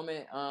proudest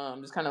moment.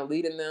 Just kind of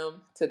leading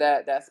them to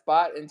that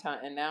spot in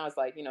time, and now it's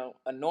like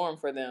a norm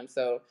for them.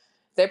 So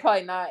they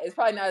probably not. It's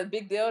probably not a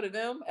big deal to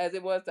them as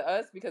it was to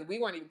us, because we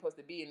weren't even supposed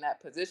to be in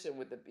that position.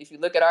 If you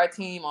look at our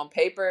team on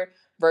paper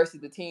versus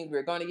the teams we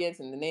were going against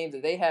and the names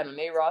that they had on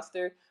their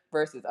roster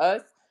versus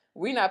us,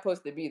 we're not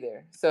supposed to be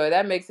there. So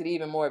that makes it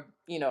even more,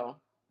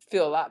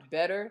 feel a lot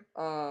better.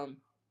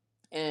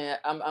 And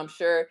I'm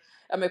sure.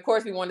 I mean, of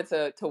course, we wanted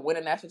to win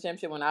a national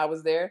championship when I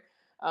was there.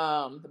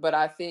 But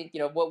I think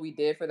what we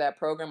did for that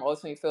program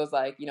ultimately feels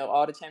like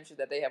all the championships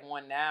that they have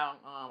won now.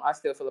 I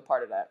still feel a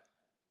part of that.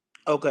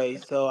 Okay,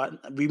 so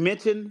we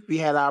mentioned we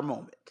had our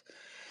moment.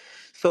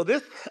 So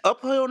this up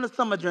here on the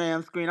Summer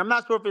Jam screen, I'm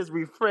not sure if it's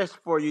refreshed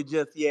for you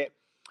just yet,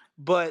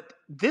 but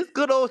this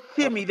good old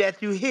shimmy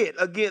that you hit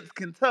against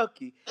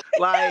Kentucky,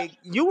 like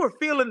you were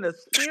feeling the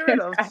spirit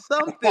of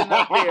something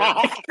up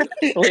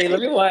there. Wait, let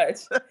me watch.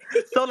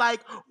 So like,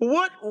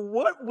 what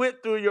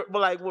went through your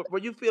like? Were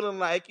you feeling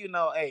like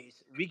hey,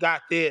 we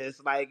got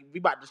this? Like we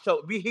about to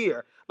show, we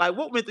here. Like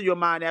what went through your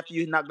mind after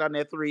you knocked down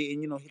that three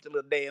and hit your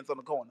little dance on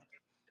the corner?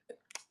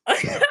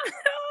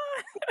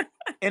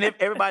 And if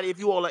everybody, if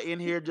you all are in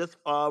here, just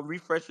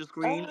refresh your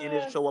screen and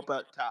it'll Uh, show up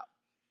at top.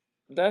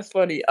 that's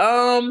funny.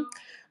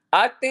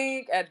 I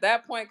think at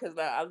that point, because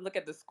I look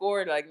at the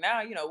score, like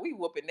now, we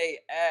whooping they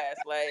ass.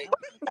 Like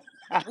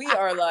we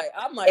are like,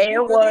 I'm like, It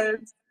you really.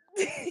 was.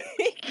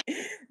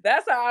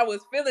 That's how I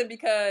was feeling,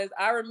 because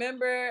I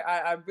remember,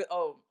 I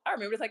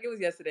remember it's like it was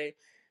yesterday.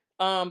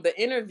 The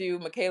interview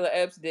Michaela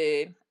Epps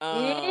did,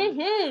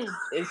 Mm-hmm.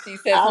 and she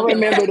said I something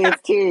remember like, this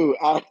too.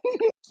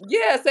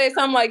 yeah, say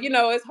something like,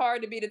 it's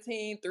hard to beat a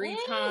team three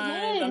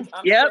times. I'm Mm-hmm.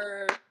 I'm Yep.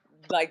 sure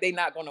like they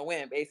not gonna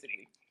win,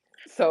 basically.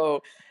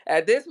 So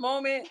at this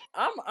moment,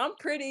 I'm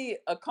pretty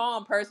a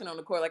calm person on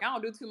the court. Like I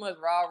don't do too much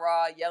rah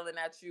rah, yelling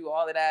at you,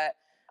 all of that.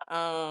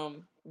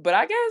 But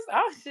I guess,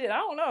 oh shit, I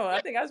don't know.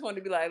 I think I just wanted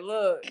to be like,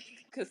 look,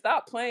 could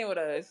stop playing with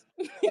us.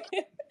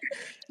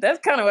 That's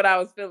kind of what I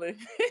was feeling.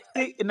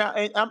 See, now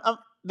and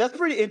that's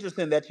pretty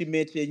interesting that you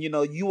mentioned.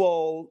 You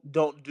all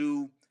don't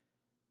do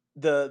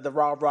the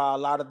rah rah, a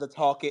lot of the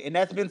talking, and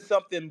that's been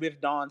something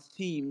with Don's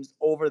teams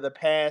over the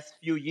past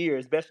few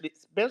years,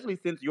 especially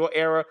since your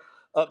era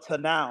up to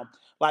now.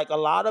 Like a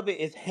lot of it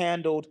is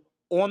handled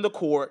on the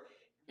court.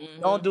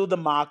 Don't Hmm. do the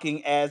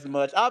mocking as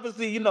much.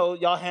 Obviously,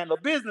 y'all handle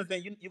business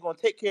and you're gonna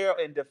take care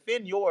and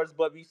defend yours.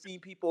 But we've seen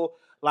people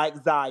like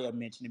Zaya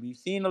mention it. We've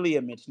seen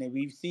Aaliyah mention it.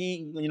 We've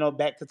seen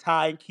back to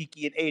Ty and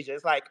Kiki and Asia.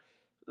 It's like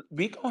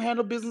we gonna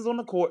handle business on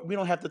the court. We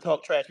don't have to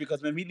talk trash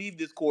because when we leave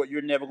this court,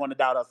 you're never gonna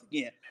doubt us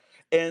again.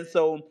 And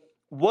so,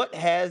 what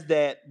has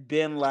that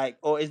been like,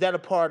 or is that a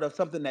part of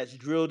something that's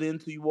drilled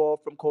into you all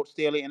from Coach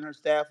Staley and her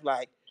staff?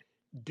 Like,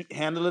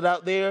 handle it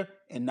out there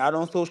and not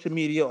on social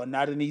media or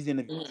not in these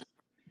interviews.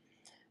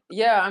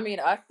 Yeah, I mean,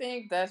 I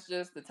think that's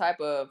just the type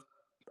of.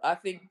 I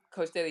think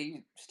Coach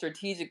Staley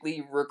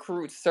strategically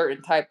recruits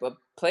certain type of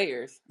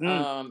players,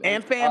 Mm. and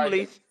And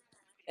families.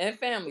 and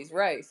families,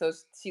 right? So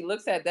she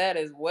looks at that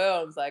as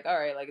well. And it's like, all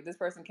right, like if this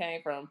person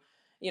came from,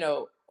 you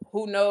know,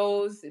 who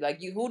knows,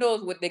 like you, who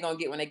knows what they're gonna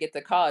get when they get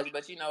to college.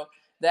 But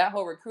that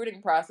whole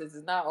recruiting process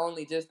is not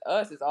only just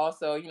us; it's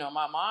also,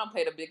 my mom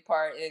played a big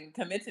part in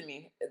committing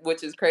me,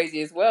 which is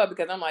crazy as well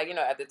because I'm like,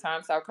 at the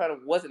time South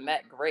Carolina wasn't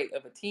that great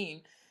of a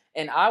team,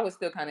 and I was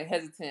still kind of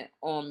hesitant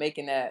on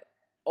making that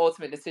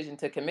ultimate decision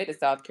to commit to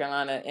South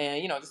Carolina.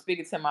 And just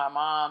speaking to my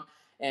mom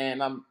and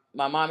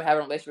my mom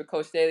having a relationship with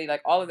Coach Staley,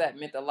 like all of that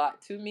meant a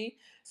lot to me.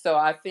 So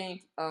I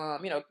think,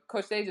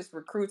 Coach Staley just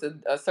recruits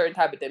a certain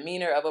type of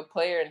demeanor of a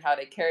player and how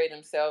they carry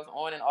themselves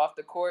on and off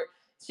the court.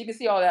 She can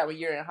see all that when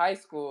you're in high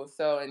school.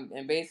 So,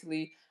 and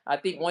basically, I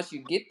think once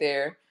you get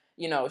there,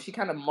 she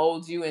kind of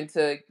molds you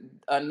into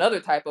another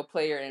type of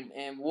player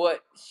and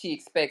what she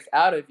expects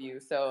out of you.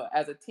 So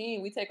as a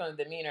team, we take on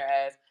the demeanor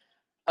as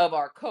of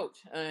our coach.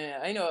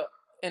 I know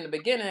in the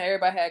beginning,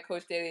 everybody had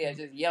Coach Daly as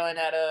just yelling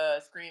at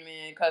us,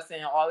 screaming,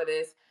 cussing, all of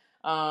this.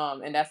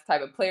 And that's the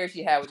type of players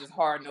she had, was just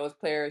hard nosed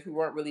players who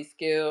weren't really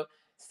skilled,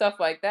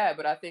 stuff like that.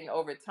 But I think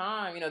over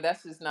time,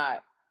 that's just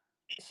not.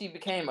 She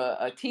became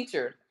a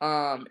teacher,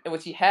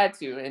 which she had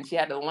to, and she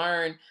had to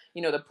learn,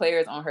 the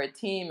players on her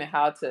team and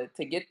how to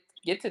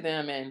get to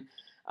them and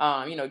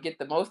get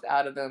the most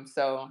out of them.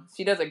 So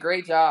she does a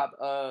great job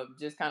of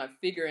just kind of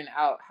figuring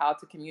out how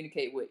to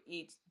communicate with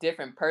each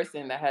different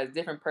person that has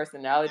different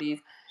personalities.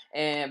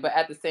 And but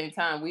at the same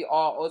time, we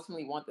all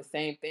ultimately want the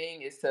same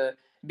thing: is to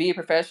be a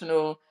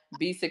professional,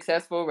 be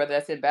successful, whether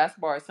that's in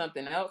basketball or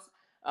something else.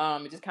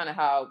 It's just kind of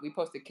how we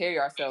supposed to carry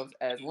ourselves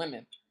as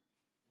women.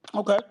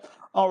 Okay.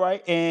 All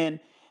right.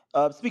 And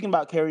speaking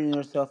about carrying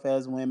yourself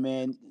as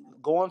women,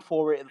 going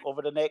forward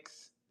over the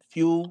next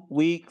few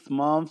weeks,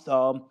 months,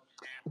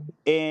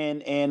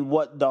 and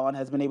what Dawn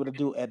has been able to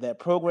do at that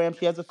program,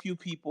 she has a few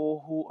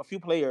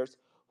players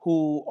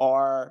who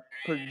are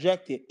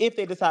projected if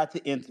they decide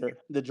to enter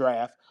the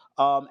draft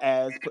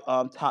as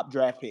top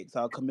draft picks.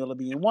 Camilla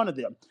being one of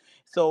them.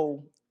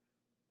 So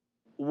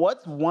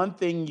what's one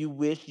thing you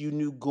wish you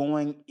knew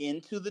going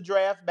into the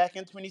draft back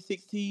in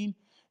 2016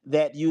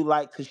 that you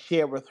like to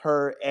share with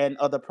her and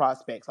other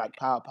prospects like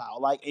Pow Pow,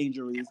 like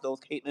Angel Reese,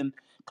 those Caitlin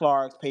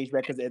Clarks, Paige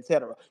Records,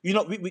 etc.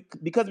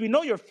 Because we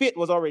know your fit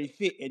was already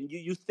fit, and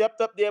you stepped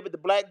up there with the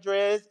black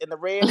dress and the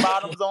red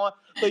bottoms on,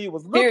 so you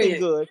was looking Period.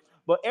 good.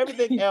 But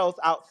everything else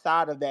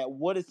outside of that,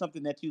 what is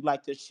something that you'd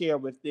like to share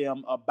with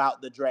them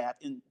about the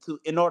draft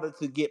in order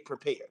to get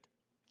prepared?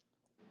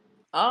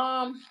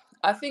 Um,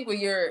 I think when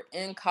you're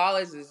in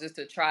college is just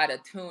to try to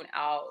tune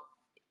out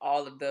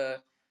all of the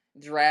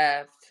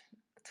draft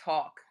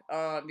talk.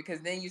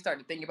 Because then you start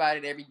to think about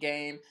it every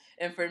game.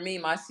 And for me,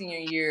 my senior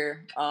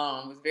year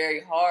was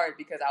very hard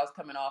because I was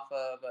coming off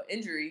of an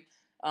injury.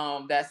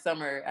 That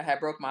summer I had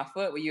broke my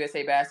foot with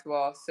USA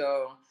basketball.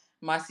 So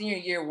my senior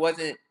year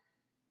wasn't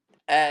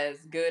as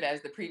good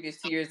as the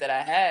previous 2 years that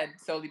I had,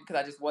 solely because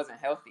I just wasn't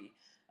healthy.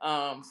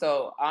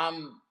 So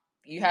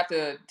you have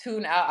to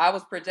tune out. I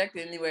was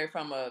projected anywhere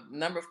from a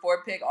number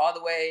 4 pick all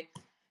the way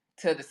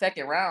to the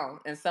second round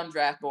in some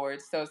draft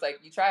boards. So it's like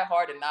you try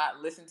hard to not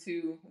listen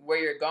to where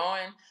you're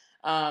going.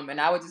 And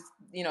I would just,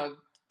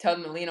 tell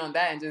them to lean on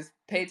that and just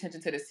pay attention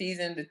to the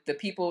season, the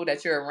people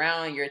that you're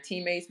around, your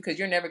teammates, because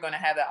you're never going to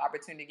have that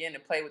opportunity again to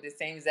play with the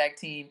same exact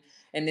team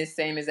in this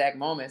same exact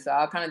moment. So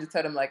I'll kind of just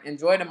tell them, like,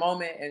 enjoy the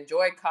moment,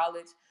 enjoy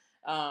college.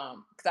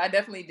 Because I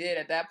definitely did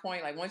at that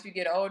point. Like, once you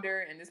get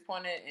older and this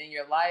point in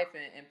your life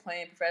and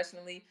playing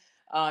professionally,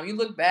 you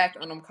look back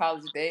on them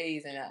college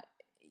days and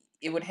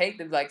it would hate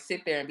to like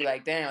sit there and be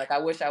like, damn, like I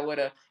wish I would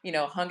have,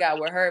 hung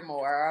out with her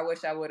more, or I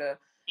wish I would have,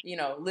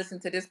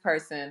 listened to this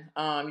person.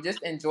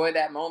 Just enjoy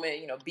that moment,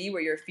 be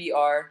where your feet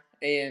are,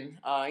 and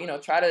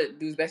try to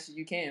do as best as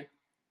you can.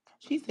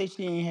 She said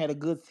she ain't had a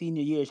good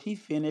senior year. She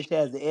finished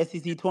as the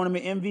SEC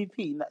tournament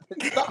MVP.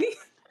 Stop.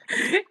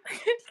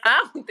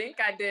 I don't think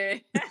I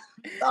did.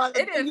 Stop.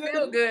 It didn't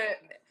feel good.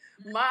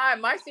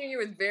 My senior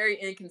was very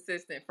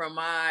inconsistent from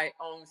my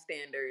own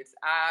standards.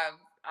 I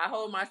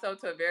hold myself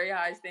to a very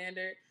high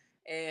standard,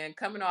 and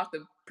coming off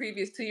the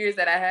previous 2 years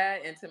that I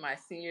had into my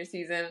senior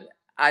season,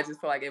 I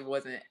just feel like it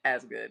wasn't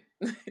as good.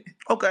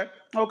 Okay,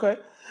 okay.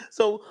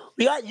 So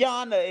we got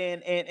Yana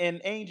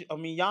and Angel. I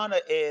mean Yana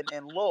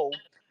and Lo.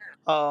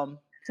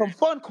 Some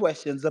fun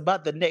questions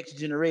about the next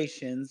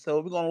generation.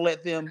 So we're gonna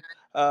let them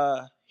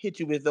hit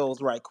you with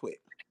those right quick.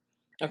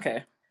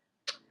 Okay.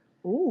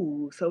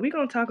 Ooh, so we're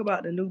gonna talk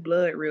about the new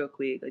blood real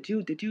quick. The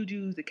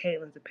Jujus, the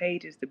Caitlins, the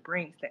Pages, the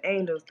Brinks, the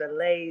Angels, the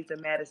Lays, the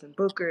Madison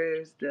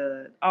Bookers,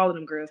 the all of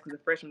them girls because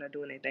the freshmen are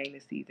doing their thing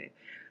this season.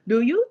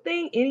 Do you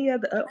think any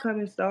of the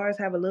upcoming stars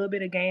have a little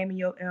bit of game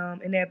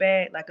in their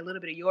bag, like a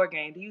little bit of your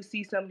game? Do you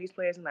see some of these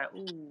players and like,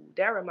 ooh,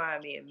 that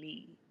remind me of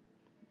me?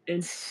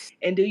 And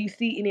and do you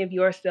see any of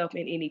yourself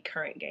in any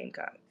current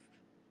Gamecocks?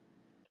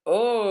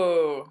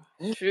 Oh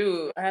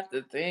shoot, I have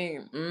to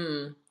think.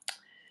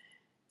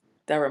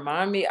 That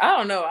remind me. I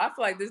don't know. I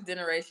feel like this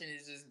generation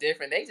is just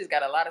different. They just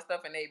got a lot of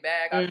stuff in their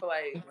bag. I feel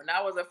like when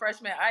I was a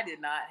freshman, I did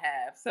not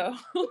have. So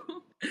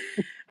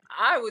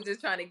I was just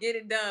trying to get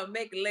it done,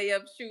 make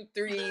layups, shoot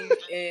threes,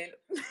 and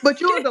But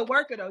you was a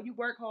worker though. You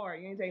work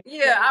hard. You ain't take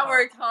yeah, work I hard.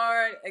 worked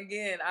hard.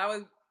 Again, I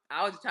was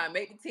just trying to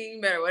make the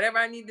team better. Whatever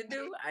I need to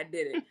do, I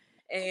did it.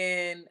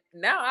 And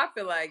now I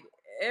feel like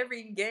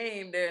every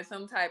game there's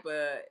some type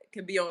of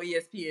could be on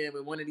ESPN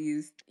with one of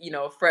these,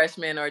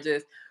 freshmen or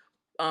just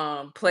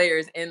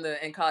players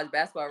in college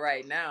basketball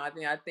right now.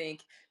 I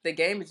think the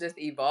game is just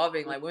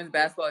evolving. Like women's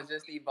basketball is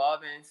just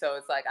evolving. So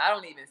it's like I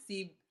don't even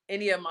see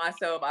any of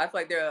myself. I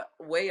feel like they're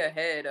way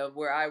ahead of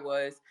where I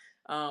was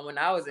when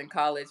I was in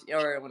college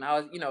or when I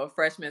was, a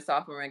freshman,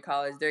 sophomore in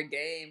college. Their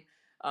game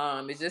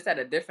is just at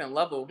a different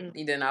level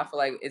Mm. than I feel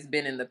like it's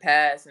been in the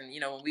past and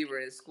when we were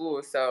in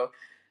school. So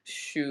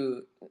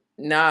shoot.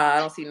 Nah, I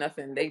don't see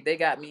nothing. They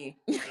got me.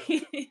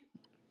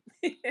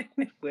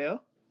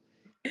 Well,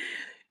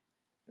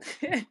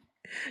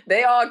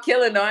 They all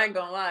killing though. I ain't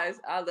gonna lie.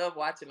 I love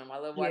watching them. I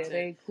love yeah, watching,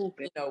 they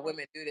hooping.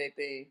 women do their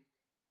thing.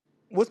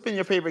 What's been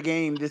your favorite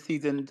game this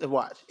season to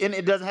watch? And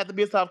it doesn't have to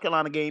be a South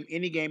Carolina game,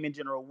 any game in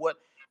general. What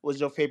was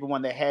your favorite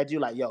one that had you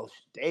like, yo,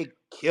 they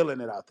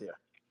killing it out there?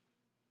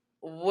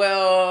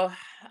 Well,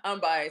 I'm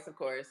biased, of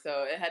course,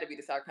 so it had to be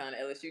the South Carolina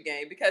LSU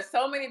game because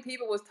so many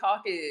people was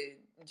talking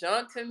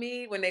junk to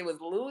me when they was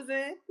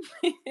losing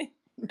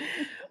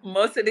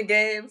most of the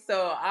game.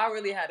 So I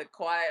really had to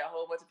quiet a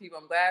whole bunch of people.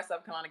 I'm glad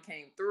South Carolina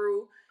came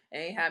through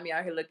and ain't had me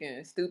out here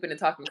looking stupid and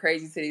talking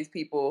crazy to these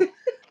people.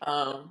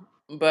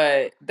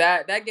 But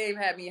that game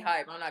had me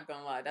hyped. I'm not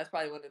gonna lie. That's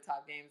probably one of the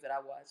top games that I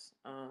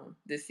watched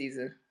this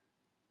season.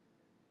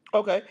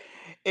 Okay.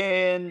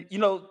 And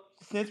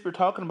since we're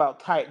talking about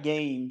tight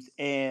games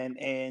and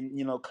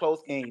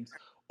close games,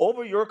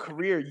 over your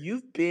career,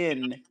 you've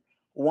been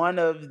one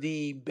of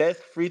the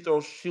best free throw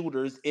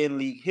shooters in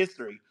league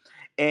history.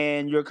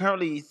 And you're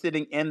currently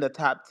sitting in the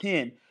top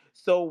 10.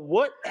 So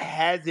what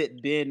has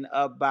it been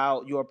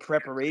about your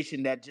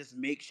preparation that just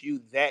makes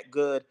you that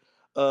good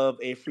of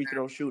a free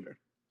throw shooter?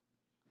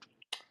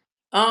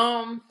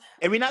 Um,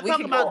 And we're not we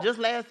talking can about go. just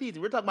last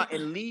season. We're talking about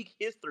in league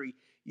history,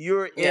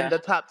 you're in Yeah, the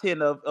top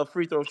 10 of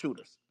free throw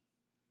shooters.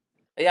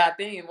 yeah. I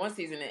think in one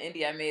season in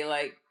India, I made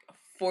like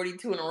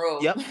 42 in a row.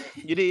 Yep,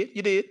 you did.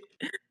 You did.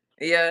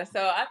 Yeah,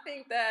 so I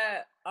think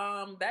that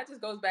that just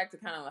goes back to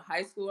kind of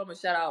high school. I'm gonna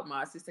shout out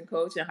my assistant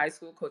coach in high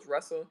school, Coach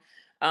Russell.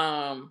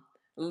 Um,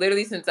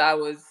 Literally since I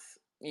was,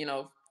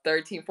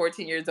 13,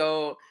 14 years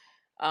old,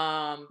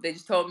 they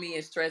just told me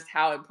and stressed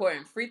how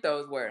important free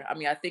throws were. I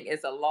mean, I think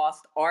it's a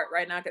lost art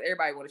right now because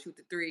everybody want to shoot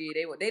the three.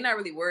 They not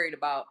really worried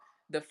about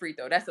the free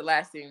throw. That's the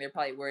last thing they're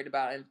probably worried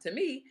about. And to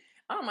me,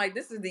 I'm like,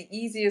 this is the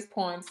easiest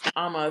points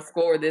I'm gonna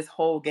score this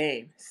whole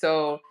game.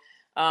 So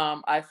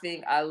I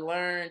think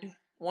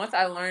once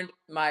I learned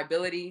my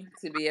ability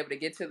to be able to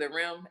get to the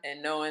rim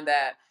and knowing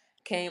that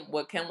came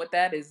with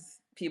that is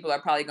people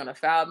are probably going to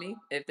foul me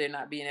if they're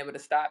not being able to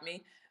stop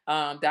me.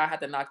 That I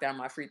have to knock down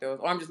my free throws,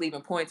 or I'm just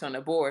leaving points on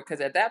the board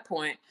because at that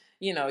point,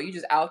 you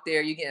just out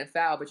there, you're getting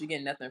fouled, but you're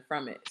getting nothing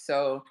from it.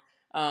 So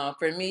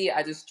for me,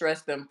 I just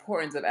stress the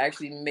importance of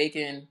actually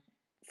making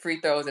free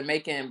throws and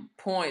making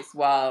points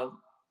while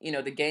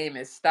the game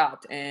is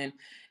stopped. And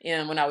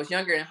when I was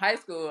younger in high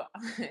school,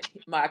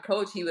 my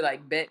coach he would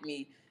like bet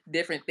me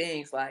different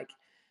things like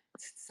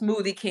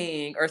Smoothie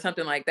King or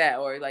something like that.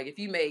 Or like if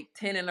you make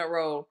 10 in a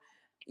row,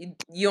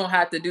 you don't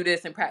have to do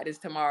this in practice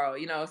tomorrow.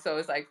 So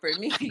it's like for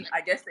me, I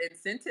guess the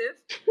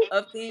incentive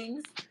of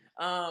things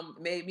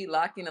made me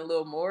lock in a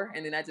little more.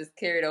 And then I just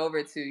carried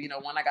over to,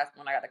 when I got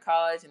to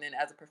college and then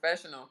as a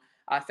professional,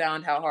 I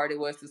found how hard it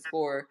was to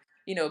score,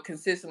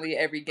 consistently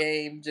every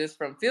game just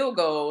from field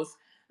goals.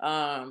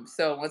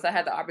 So once I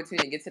had the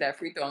opportunity to get to that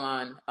free throw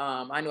line,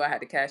 I knew I had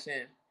to cash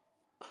in.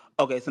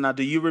 Okay, so now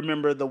do you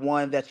remember the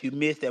one that you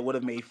missed that would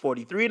have made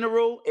 43 in a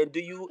row? And do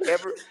you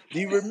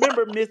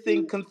remember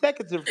missing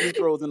consecutive free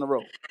throws in a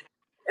row?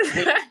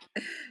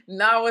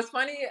 No, what's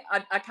funny,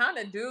 I kind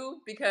of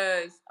do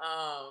because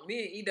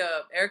me and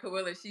Eda, Erica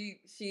Willer,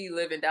 she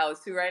live in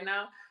Dallas too right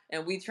now,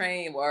 and we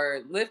train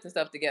or lift and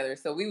stuff together.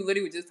 So we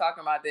literally were just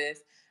talking about this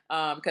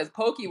because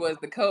Pokey was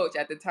the coach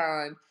at the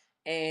time,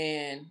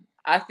 and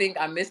I think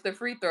I missed the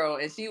free throw,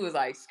 and she was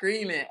like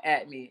screaming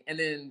at me, and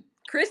then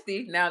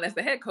Christy, now that's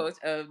the head coach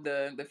of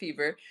the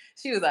Fever,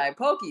 she was like,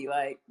 Pokey,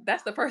 like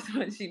that's the first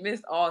one she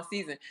missed all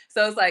season.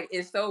 So it's like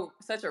it's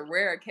such a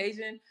rare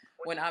occasion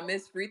when I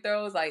miss free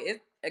throws, like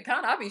it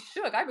kind of I'd be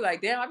shook. I'd be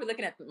like, damn, I'd be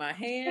looking at my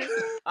hands.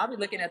 I'd be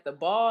looking at the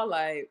ball,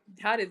 like,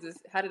 how did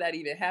that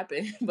even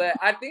happen? But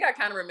I think I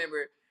kind of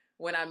remember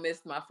when I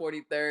missed my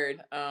 43rd.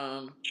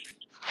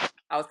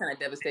 I was kind of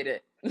devastated.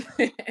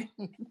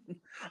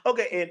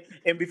 Okay,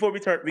 and before we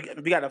turn,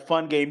 we got a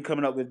fun game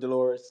coming up with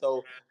Dolores.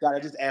 So,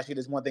 gotta just ask you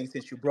this one thing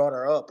since you brought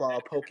her up,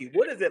 Pokey.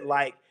 What is it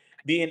like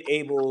being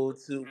able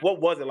to? What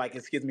was it like?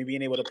 Excuse me,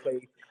 being able to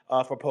play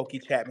for Pokey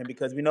Chapman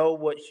because we know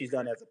what she's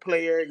done as a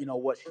player. You know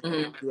what she's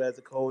able Mhm. to do as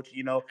a coach.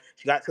 She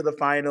got to the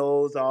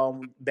finals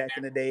back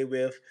in the day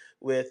with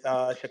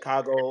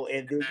Chicago,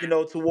 and then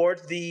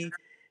towards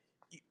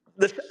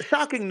the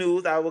shocking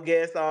news, I will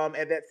guess,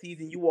 at that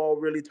season, you all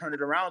really turned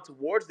it around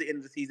towards the end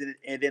of the season,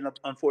 and then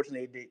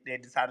unfortunately they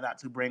decided not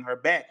to bring her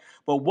back.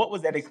 But what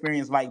was that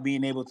experience like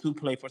being able to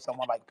play for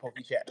someone like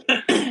Pokey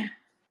Chapman?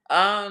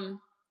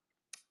 um,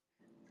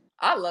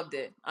 I loved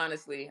it,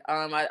 honestly.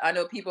 I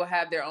know people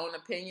have their own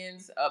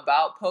opinions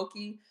about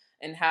Pokey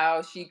and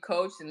how she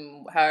coached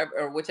and however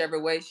or whichever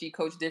way she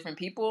coached different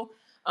people.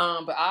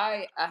 But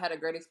I had a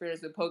great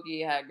experience with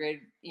Pokey. I had a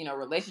great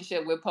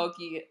relationship with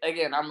Pokey.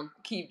 Again, I'm gonna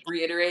keep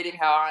reiterating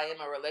how I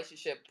am a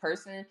relationship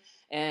person,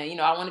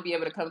 and I want to be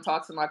able to come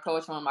talk to my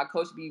coach. I want my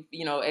coach to be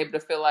able to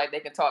feel like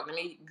they can talk to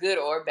me, good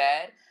or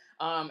bad.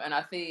 And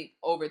I think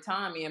over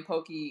time, me and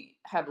Pokey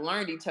have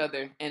learned each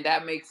other, and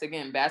that makes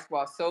again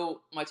basketball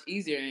so much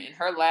easier. And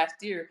her last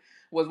year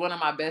was one of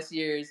my best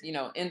years,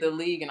 in the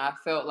league, and I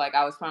felt like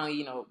I was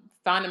finally,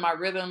 finding my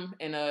rhythm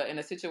in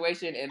a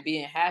situation and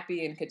being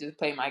happy and could just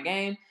play my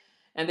game.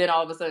 And then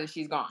all of a sudden,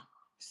 she's gone.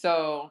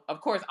 So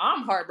of course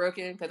I'm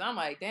heartbroken because I'm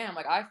like, damn,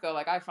 like I felt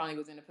like I finally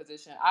was in a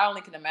position. I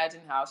only can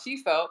imagine how she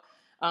felt,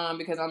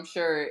 because I'm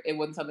sure it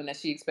wasn't something that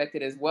she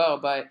expected as well,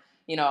 but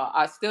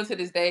I still to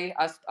this day,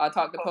 I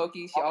talk to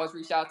Pokey. She always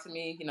reach out to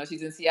me.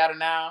 She's in Seattle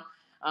now.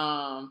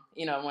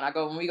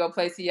 When we go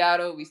play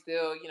Seattle, we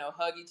still,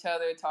 hug each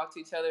other, talk to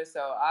each other.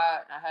 So I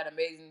had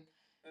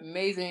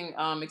amazing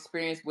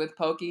experience with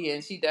Pokey,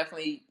 and she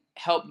definitely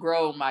helped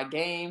grow my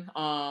game.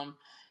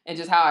 And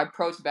just how I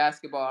approach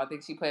basketball. I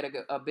think she played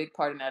a big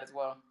part in that as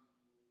well.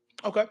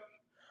 Okay,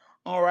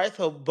 all right.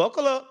 So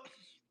buckle up All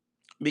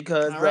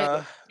because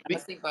right.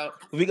 Let's think about.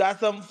 we got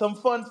some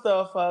fun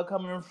stuff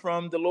coming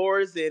from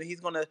Dolores, and he's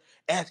gonna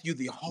ask you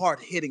the hard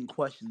hitting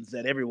questions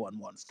that everyone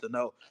wants to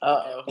know.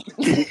 Uh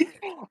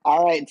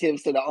All right, Tim.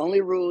 So the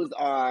only rules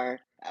are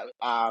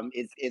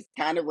it's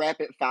kind of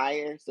rapid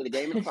fire. So the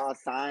game is oh. called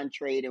Sign,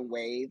 Trade, and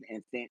Wave.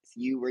 And since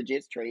you were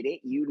just traded,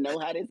 you know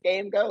how this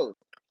game goes.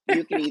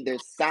 You can either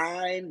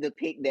sign the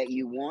pick that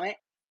you want,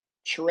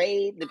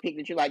 trade the pick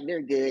that you like,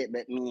 they're good,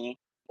 but me,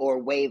 or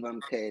waive them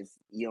because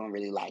you don't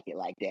really like it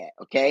like that.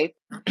 Okay.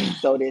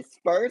 So this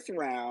first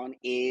round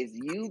is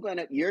you're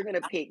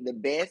gonna pick the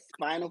best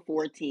Final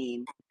Four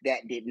team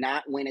that did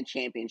not win a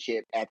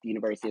championship at the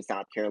University of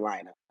South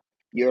Carolina.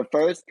 Your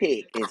first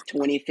pick is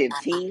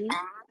 2015.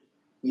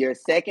 Your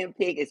second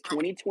pick is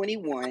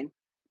 2021,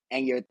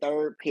 and your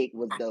third pick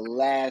was the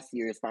last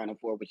year's Final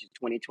Four, which is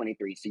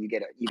 2023. So you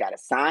got to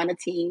sign a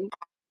team,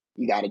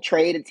 you got to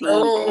trade a team,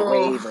 or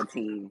waive a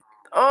team.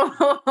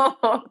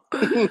 Oh.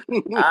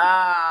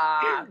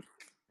 Ah.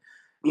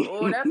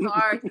 Oh, that's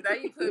hard because now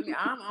you put me.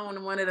 I'm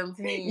on one of them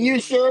You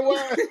teams. sure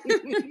were.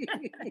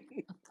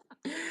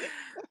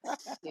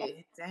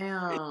 Shit,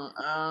 damn.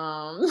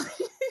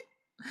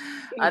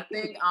 I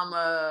think I'm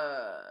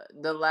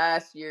the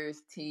last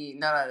year's team.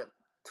 No,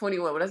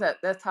 21. What is that?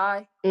 That's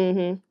tie.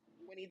 Mm-hmm.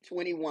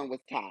 2021 was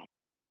tied.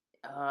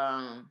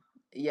 Um,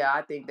 yeah,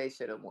 I think they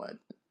should have won.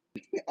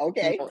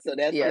 Okay, so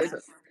Yeah, so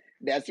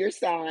that's your we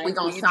sign. Who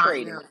gonna you sign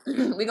trading?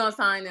 them. We gonna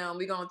sign them.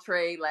 We gonna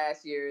trade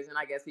last year's, and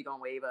I guess we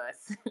gonna waive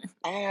us.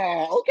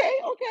 Okay,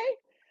 okay.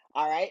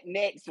 All right,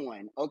 next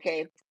one.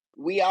 Okay,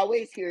 we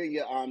always hear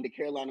your the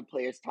Carolina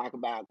players talk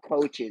about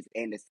coaches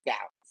and the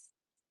scouts.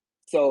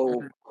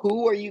 So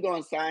who are you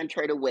going to sign,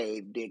 trade, or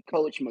waive? Did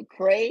Coach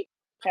McCray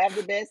have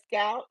the best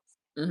scouts?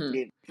 Mm-hmm.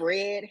 Did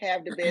Fred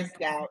have the best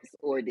scouts,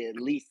 or did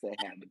Lisa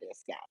have the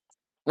best scouts?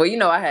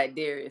 Well, I had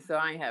Darius, so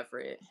I ain't have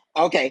Fred.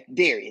 Okay,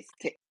 Darius.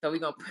 So we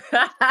gonna.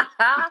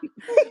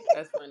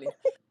 That's funny.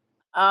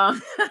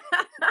 Um,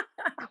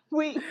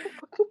 We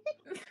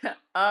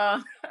uh,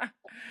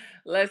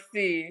 let's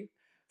see.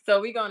 So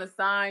we're gonna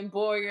sign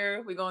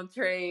Boyer. We're gonna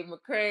trade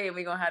McCray, and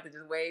we're gonna have to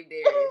just waive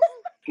Darius.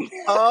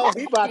 Oh,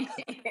 he about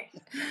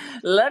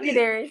Love you,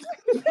 Darius.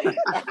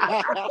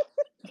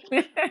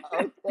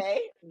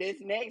 Okay, this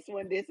next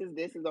one, this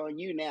is on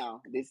you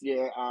now. This is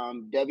your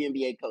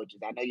WNBA coaches.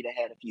 I know you done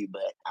had a few,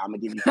 but I'm gonna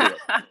give you four.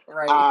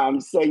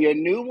 Right. So your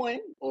new one,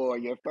 or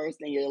your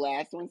first and your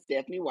last one,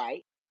 Stephanie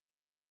White,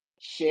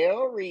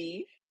 Cheryl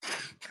Reeve,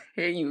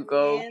 Here you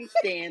go. Marianne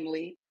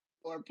Stanley,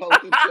 or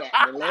Pokey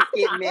Chapman. Let's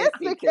get it's messy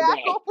the today.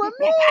 cackle for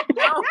me.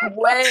 No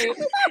way.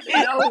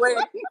 No way.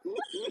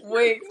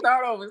 Wait,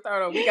 start over.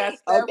 Start over. We got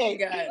Steph, we Okay,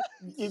 got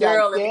you got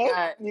Cheryl, and we Steph,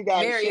 got you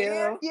got Marianne.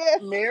 Cheryl,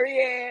 Yes.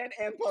 Marianne,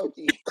 and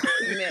Pokey.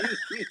 Man,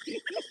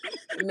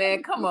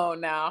 man, come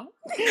on now.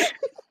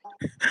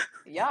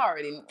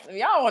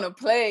 Y'all want to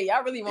play.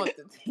 Y'all really want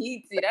the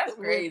TT. That's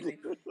We do. crazy.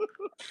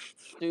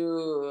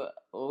 Dude,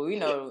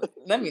 well,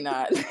 let me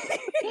not.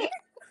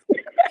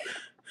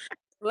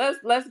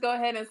 Let's go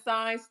ahead and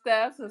sign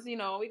Steph, since we're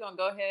gonna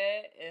go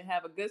ahead and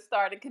have a good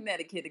start in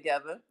Connecticut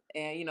together.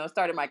 And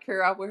started my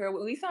career off with her.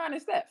 We signing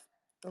Steph.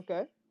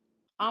 Okay.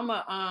 I'm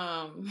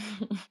a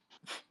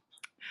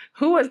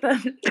who was the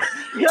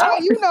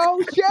Girl, you know,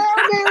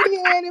 Cheryl,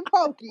 Marianne, and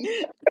Pokey.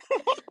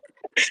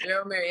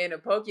 Cheryl, Marianne,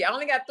 and Pokey. I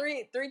only got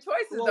three choices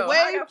Well, though. How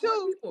I wave got four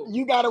two. people?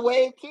 You got a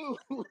wave too.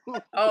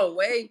 Oh,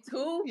 wait,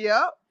 two?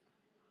 Yep.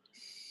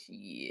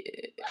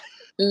 Shit.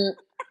 Mm,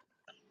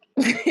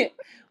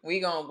 We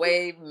gonna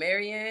wave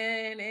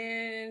Marianne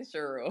and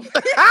Cheryl.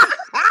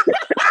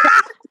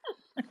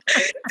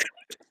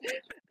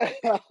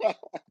 All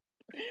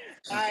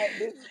right,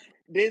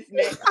 this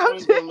next I'm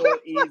one's a just, little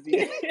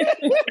easier.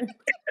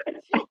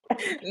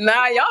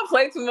 Nah, y'all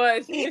play too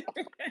much.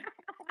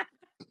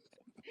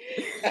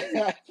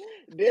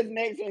 This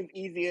next one's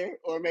easier,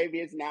 or maybe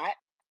it's not.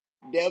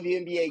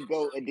 WNBA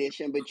GOAT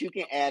edition, but you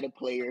can add a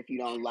player if you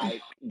don't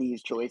like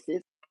these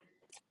choices.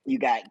 You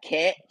got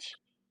Catch,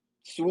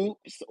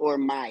 Swoops, or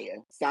Maya.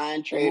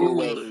 Sign, trade, or Ooh,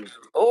 wave.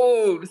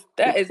 oh,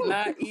 that is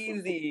not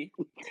easy.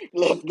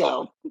 Let's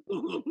go.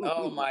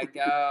 Oh my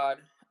god.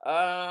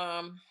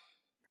 Um,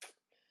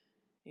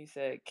 he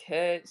said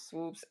Cat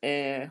Swoops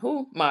and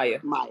who? Maya.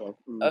 Maya.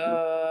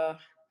 Uh,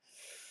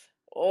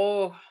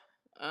 oh,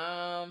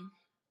 um,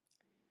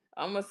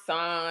 I'm gonna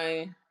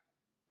sign.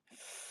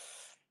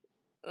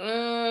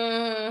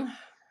 Um,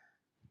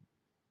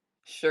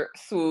 sure,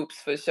 Swoops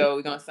for sure.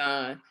 We gonna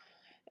sign.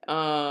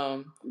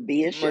 Um,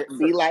 Be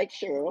like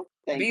Cheryl.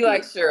 Thank be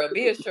like you. Cheryl.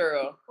 Be a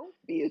Cheryl.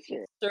 Be a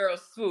Cheryl. Cheryl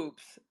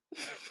Swoops.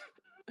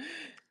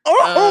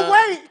 oh, um,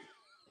 wait.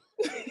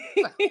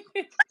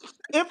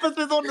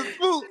 Emphasis on the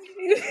swoops.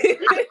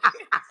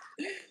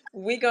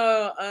 we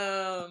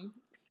gonna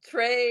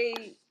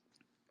trade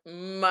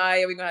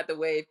Maya. We gonna have to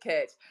wave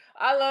Catch.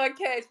 I love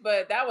Catch,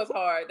 but that was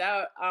hard.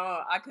 That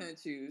I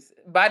couldn't choose.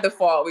 By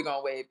default, we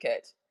gonna wave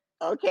Catch.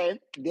 Okay.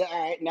 All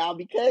right. Now,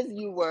 because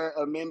you were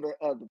a member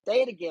of the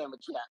Theta Gamma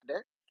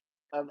chapter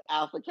of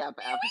Alpha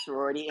Kappa Alpha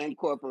Sorority Hey,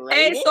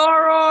 Incorporated,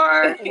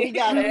 Soror. we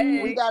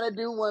Hey. gotta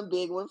do one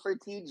big one for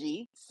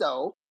TG.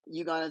 So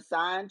you're gonna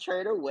sign,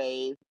 trade, or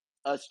wave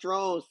a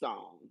stroll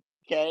song.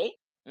 Okay.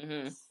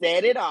 Mm-hmm.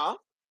 Set it off.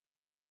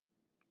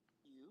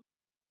 You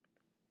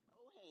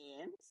no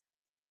hands.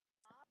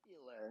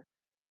 Popular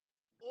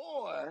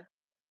or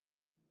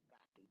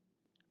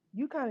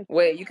You kind of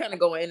Wait, you kind of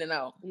going in and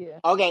out. yeah.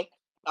 okay.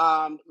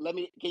 Let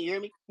me. Can you hear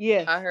me?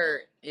 Yes. I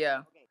heard. Yeah.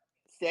 Okay.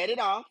 Set it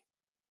off.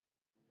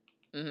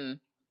 Mm-hmm. You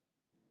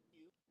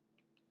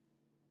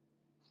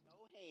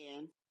no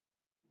hands.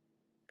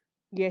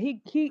 Yeah,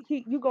 he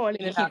you going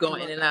in You and keep out too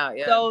going in much. and out.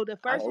 Yeah. So the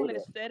I first one hate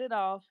is it. set it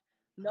off,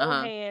 Uh no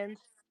huh. hands,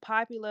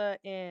 popular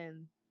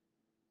and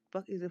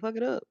fuck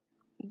it up.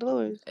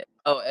 Dolores.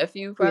 Oh, F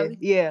you Yeah, probably.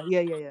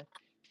 yeah.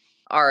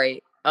 All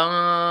right.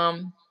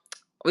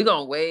 We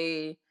gonna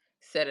wait.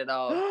 Set it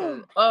off.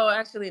 Cause Oh,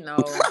 actually no.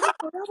 that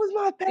was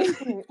my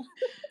favorite.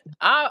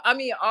 I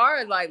mean,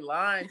 our like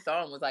line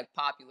song was like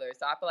popular,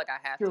 so I feel like I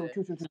have True, to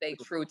true, true, true, stay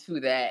true, true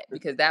to that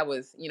because that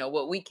was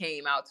what we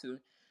came out to.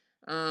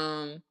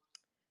 Um,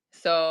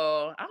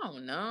 so I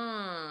don't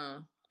know.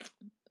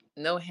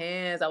 No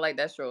hands. I like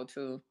that stroll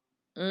too.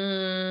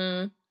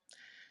 Mm,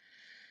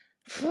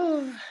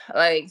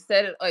 like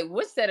set it. Like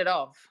what set it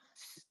off?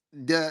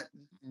 The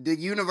the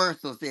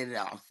Universal set it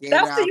off. Set it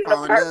That's the off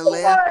on the universal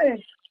left. one.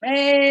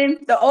 Man,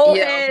 the old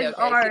Yeah. Okay. heads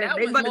Okay. See, are that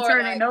they was about to more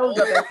turn their like nose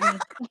up old. at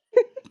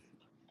you.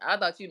 I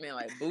thought you meant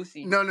like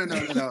Boosie. No.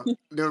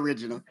 The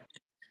original.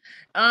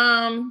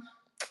 Um,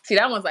 see,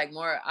 that one's like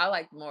more. I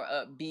like more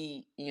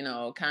upbeat.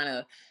 Kind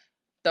of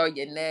throw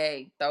your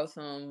neck, throw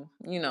some,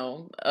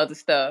 other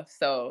stuff.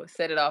 So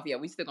set it off. Yeah,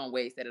 we still gonna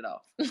wait. Set it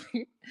off,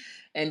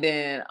 and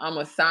then I'm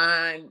gonna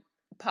sign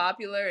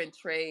popular and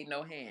trade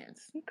no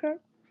hands. Okay.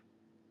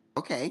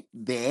 Okay,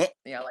 bet.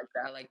 Yeah, I like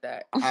that. I like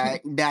that. All right,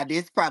 now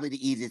this is probably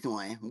the easiest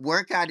one.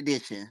 Workout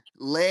edition.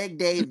 Leg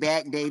day,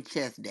 back day,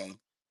 chest day.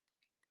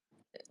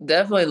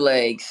 Definitely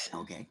legs.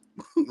 Okay,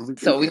 we can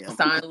So we gonna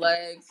tell. sign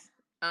legs.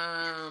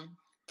 Um,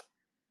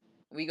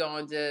 we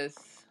gonna just.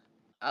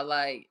 I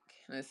like.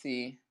 Let's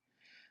see.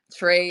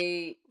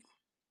 Trade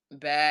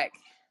back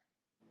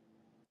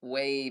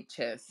wave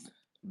chest.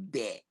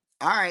 Bet.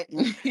 All right,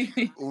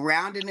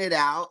 rounding it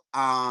out.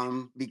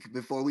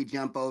 Before we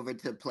jump over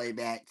to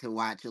playback to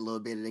watch a little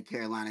bit of the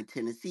Carolina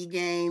Tennessee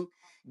game,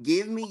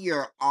 give me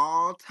your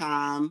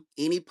all-time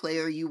any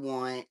player you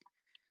want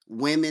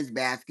women's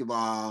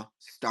basketball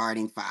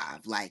starting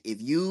five. Like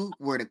if you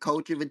were the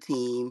coach of a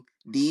team,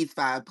 these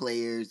five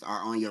players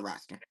are on your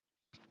roster.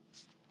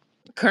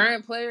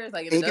 Current players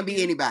like in the It can be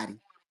W. anybody.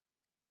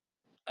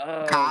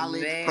 Oh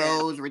College, man,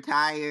 pros,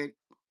 retired.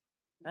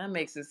 that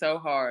makes it so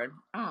hard.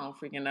 I don't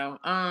freaking know.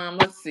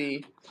 Let's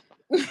see.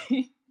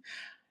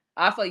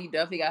 I feel like you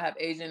definitely gotta have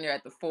Asia in there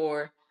at the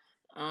four.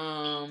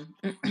 Um,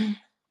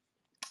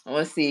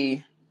 let's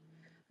see.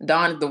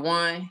 Dawn is the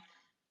one.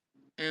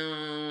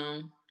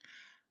 Um,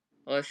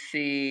 let's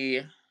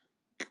see.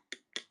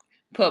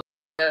 Put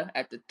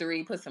at the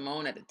three. Put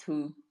Simone at the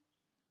two.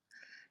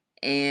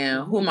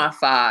 And who my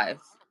five?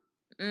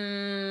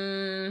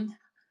 Mm,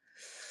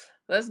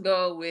 let's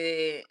go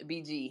with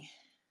BG.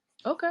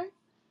 Okay.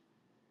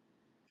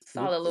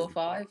 Solid little Filthy.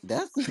 five.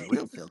 That's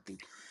real filthy.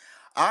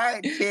 All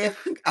right,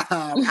 Tiff.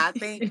 I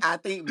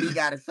think B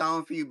got a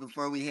song for you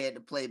before we head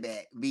to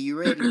playback. B, you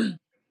ready?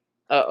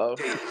 Uh oh.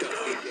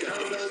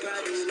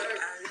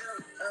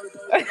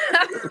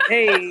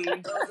 Hey.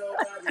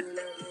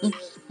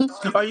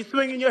 Are you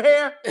swinging your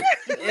hair?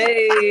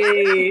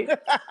 Hey.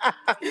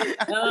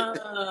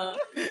 Uh,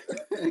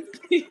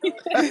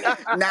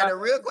 Now the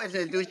real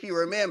question is, do she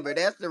remember?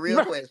 That's the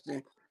real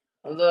question.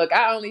 Look,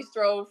 I only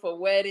stroll for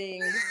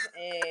weddings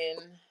and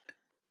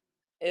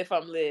if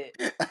I'm lit.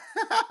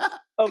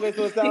 Okay,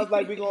 so it sounds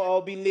like we're gonna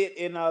all be lit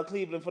in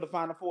Cleveland for the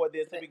Final Four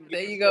then, so we can get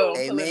There them you go. I'm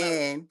strolls. pulling up.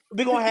 Amen.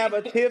 We're gonna have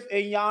a Tiff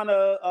and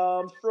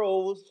Yana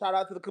strolls. Shout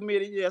out to the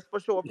committee. Yes, for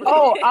sure, for sure.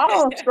 Oh, I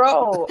don't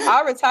stroll.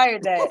 I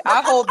retired that.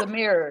 I hold the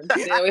mirror.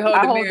 Then we hold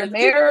I the hold the mirrors.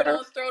 People who mirror.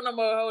 don't stroll no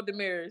more hold the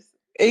mirrors.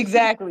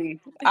 Exactly.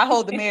 I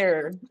hold the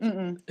mirror.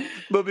 Mm-mm.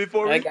 But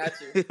before I we got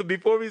you.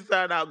 before we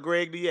sign out,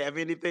 Greg, do you have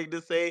anything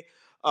to say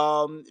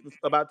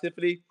about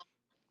Tiffany?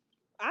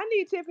 I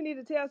need Tiffany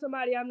to tell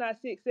somebody I'm not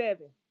 6'7".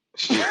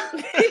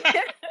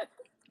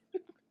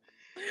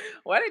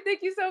 Why do you think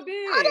you so I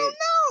big? don't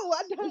know.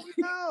 I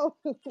don't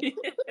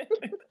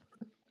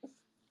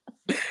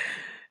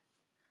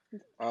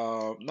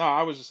know. No,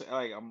 I was just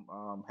like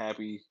I'm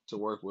happy to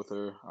work with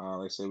her.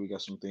 Like I said, we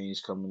got some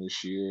things coming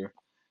this year,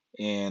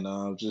 and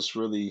just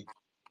really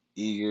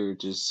eager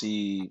to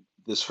see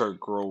this her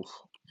growth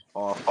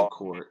off the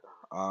court.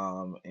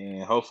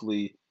 And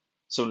hopefully,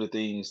 some of the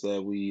things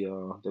that we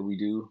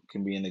do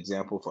can be an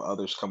example for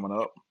others coming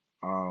up.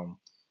 Um,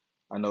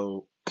 I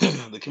know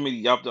the committee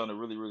y'all done a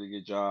really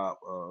good job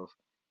of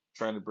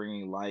trying to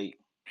bring light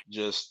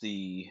just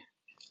the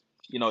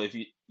if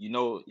you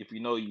know,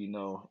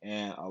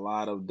 and a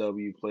lot of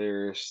W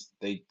players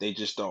they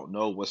just don't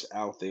know what's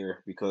out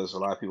there because a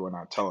lot of people are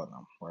not telling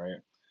them, right?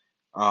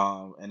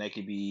 And that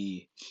could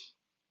be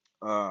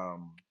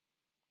um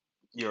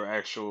your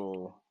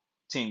actual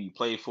team you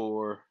play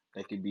for,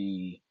 that could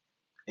be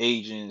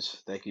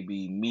agents, that could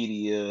be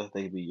media,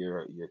 that could be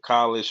your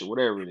college or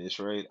whatever it is,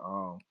 right?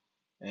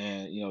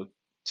 And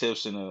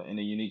Tiff's in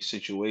a unique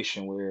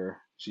situation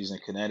where she's in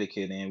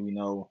Connecticut, and we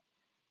know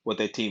what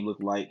that team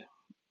looked like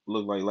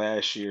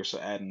last year. So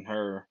adding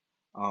her,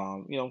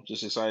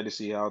 just excited to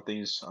see how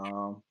things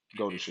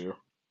go this year.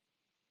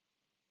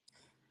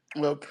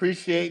 Well,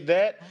 appreciate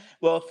that.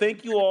 Well,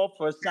 thank you all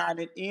for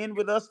signing in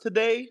with us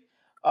today.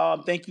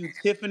 Thank you,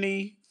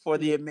 Tiffany, for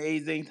the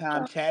amazing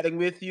time chatting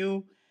with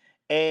you.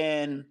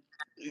 And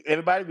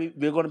everybody,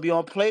 we're going to be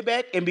on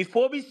playback. And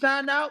before we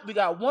sign out, we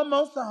got one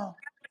more song.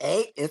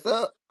 Hey, it's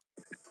up.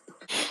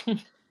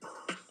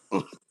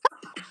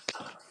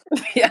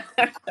 Yeah.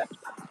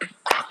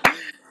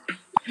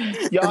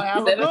 Y'all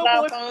have a Set it good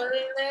off one. on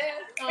the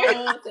left,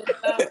 on, set it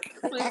off,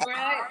 swing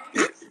right.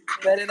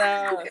 Set it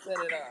off, set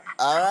it off.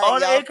 All right, All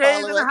the y'all AKs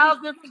follow in the us. house,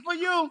 this is for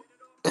you.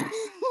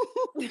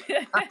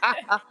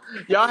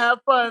 Y'all have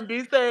fun.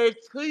 Be safe.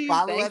 Peace.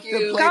 Follow Thank us to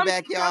you. Come,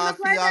 playback, come y'all. to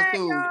See y'all playback,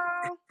 soon.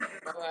 y'all.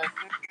 Bye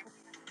bye.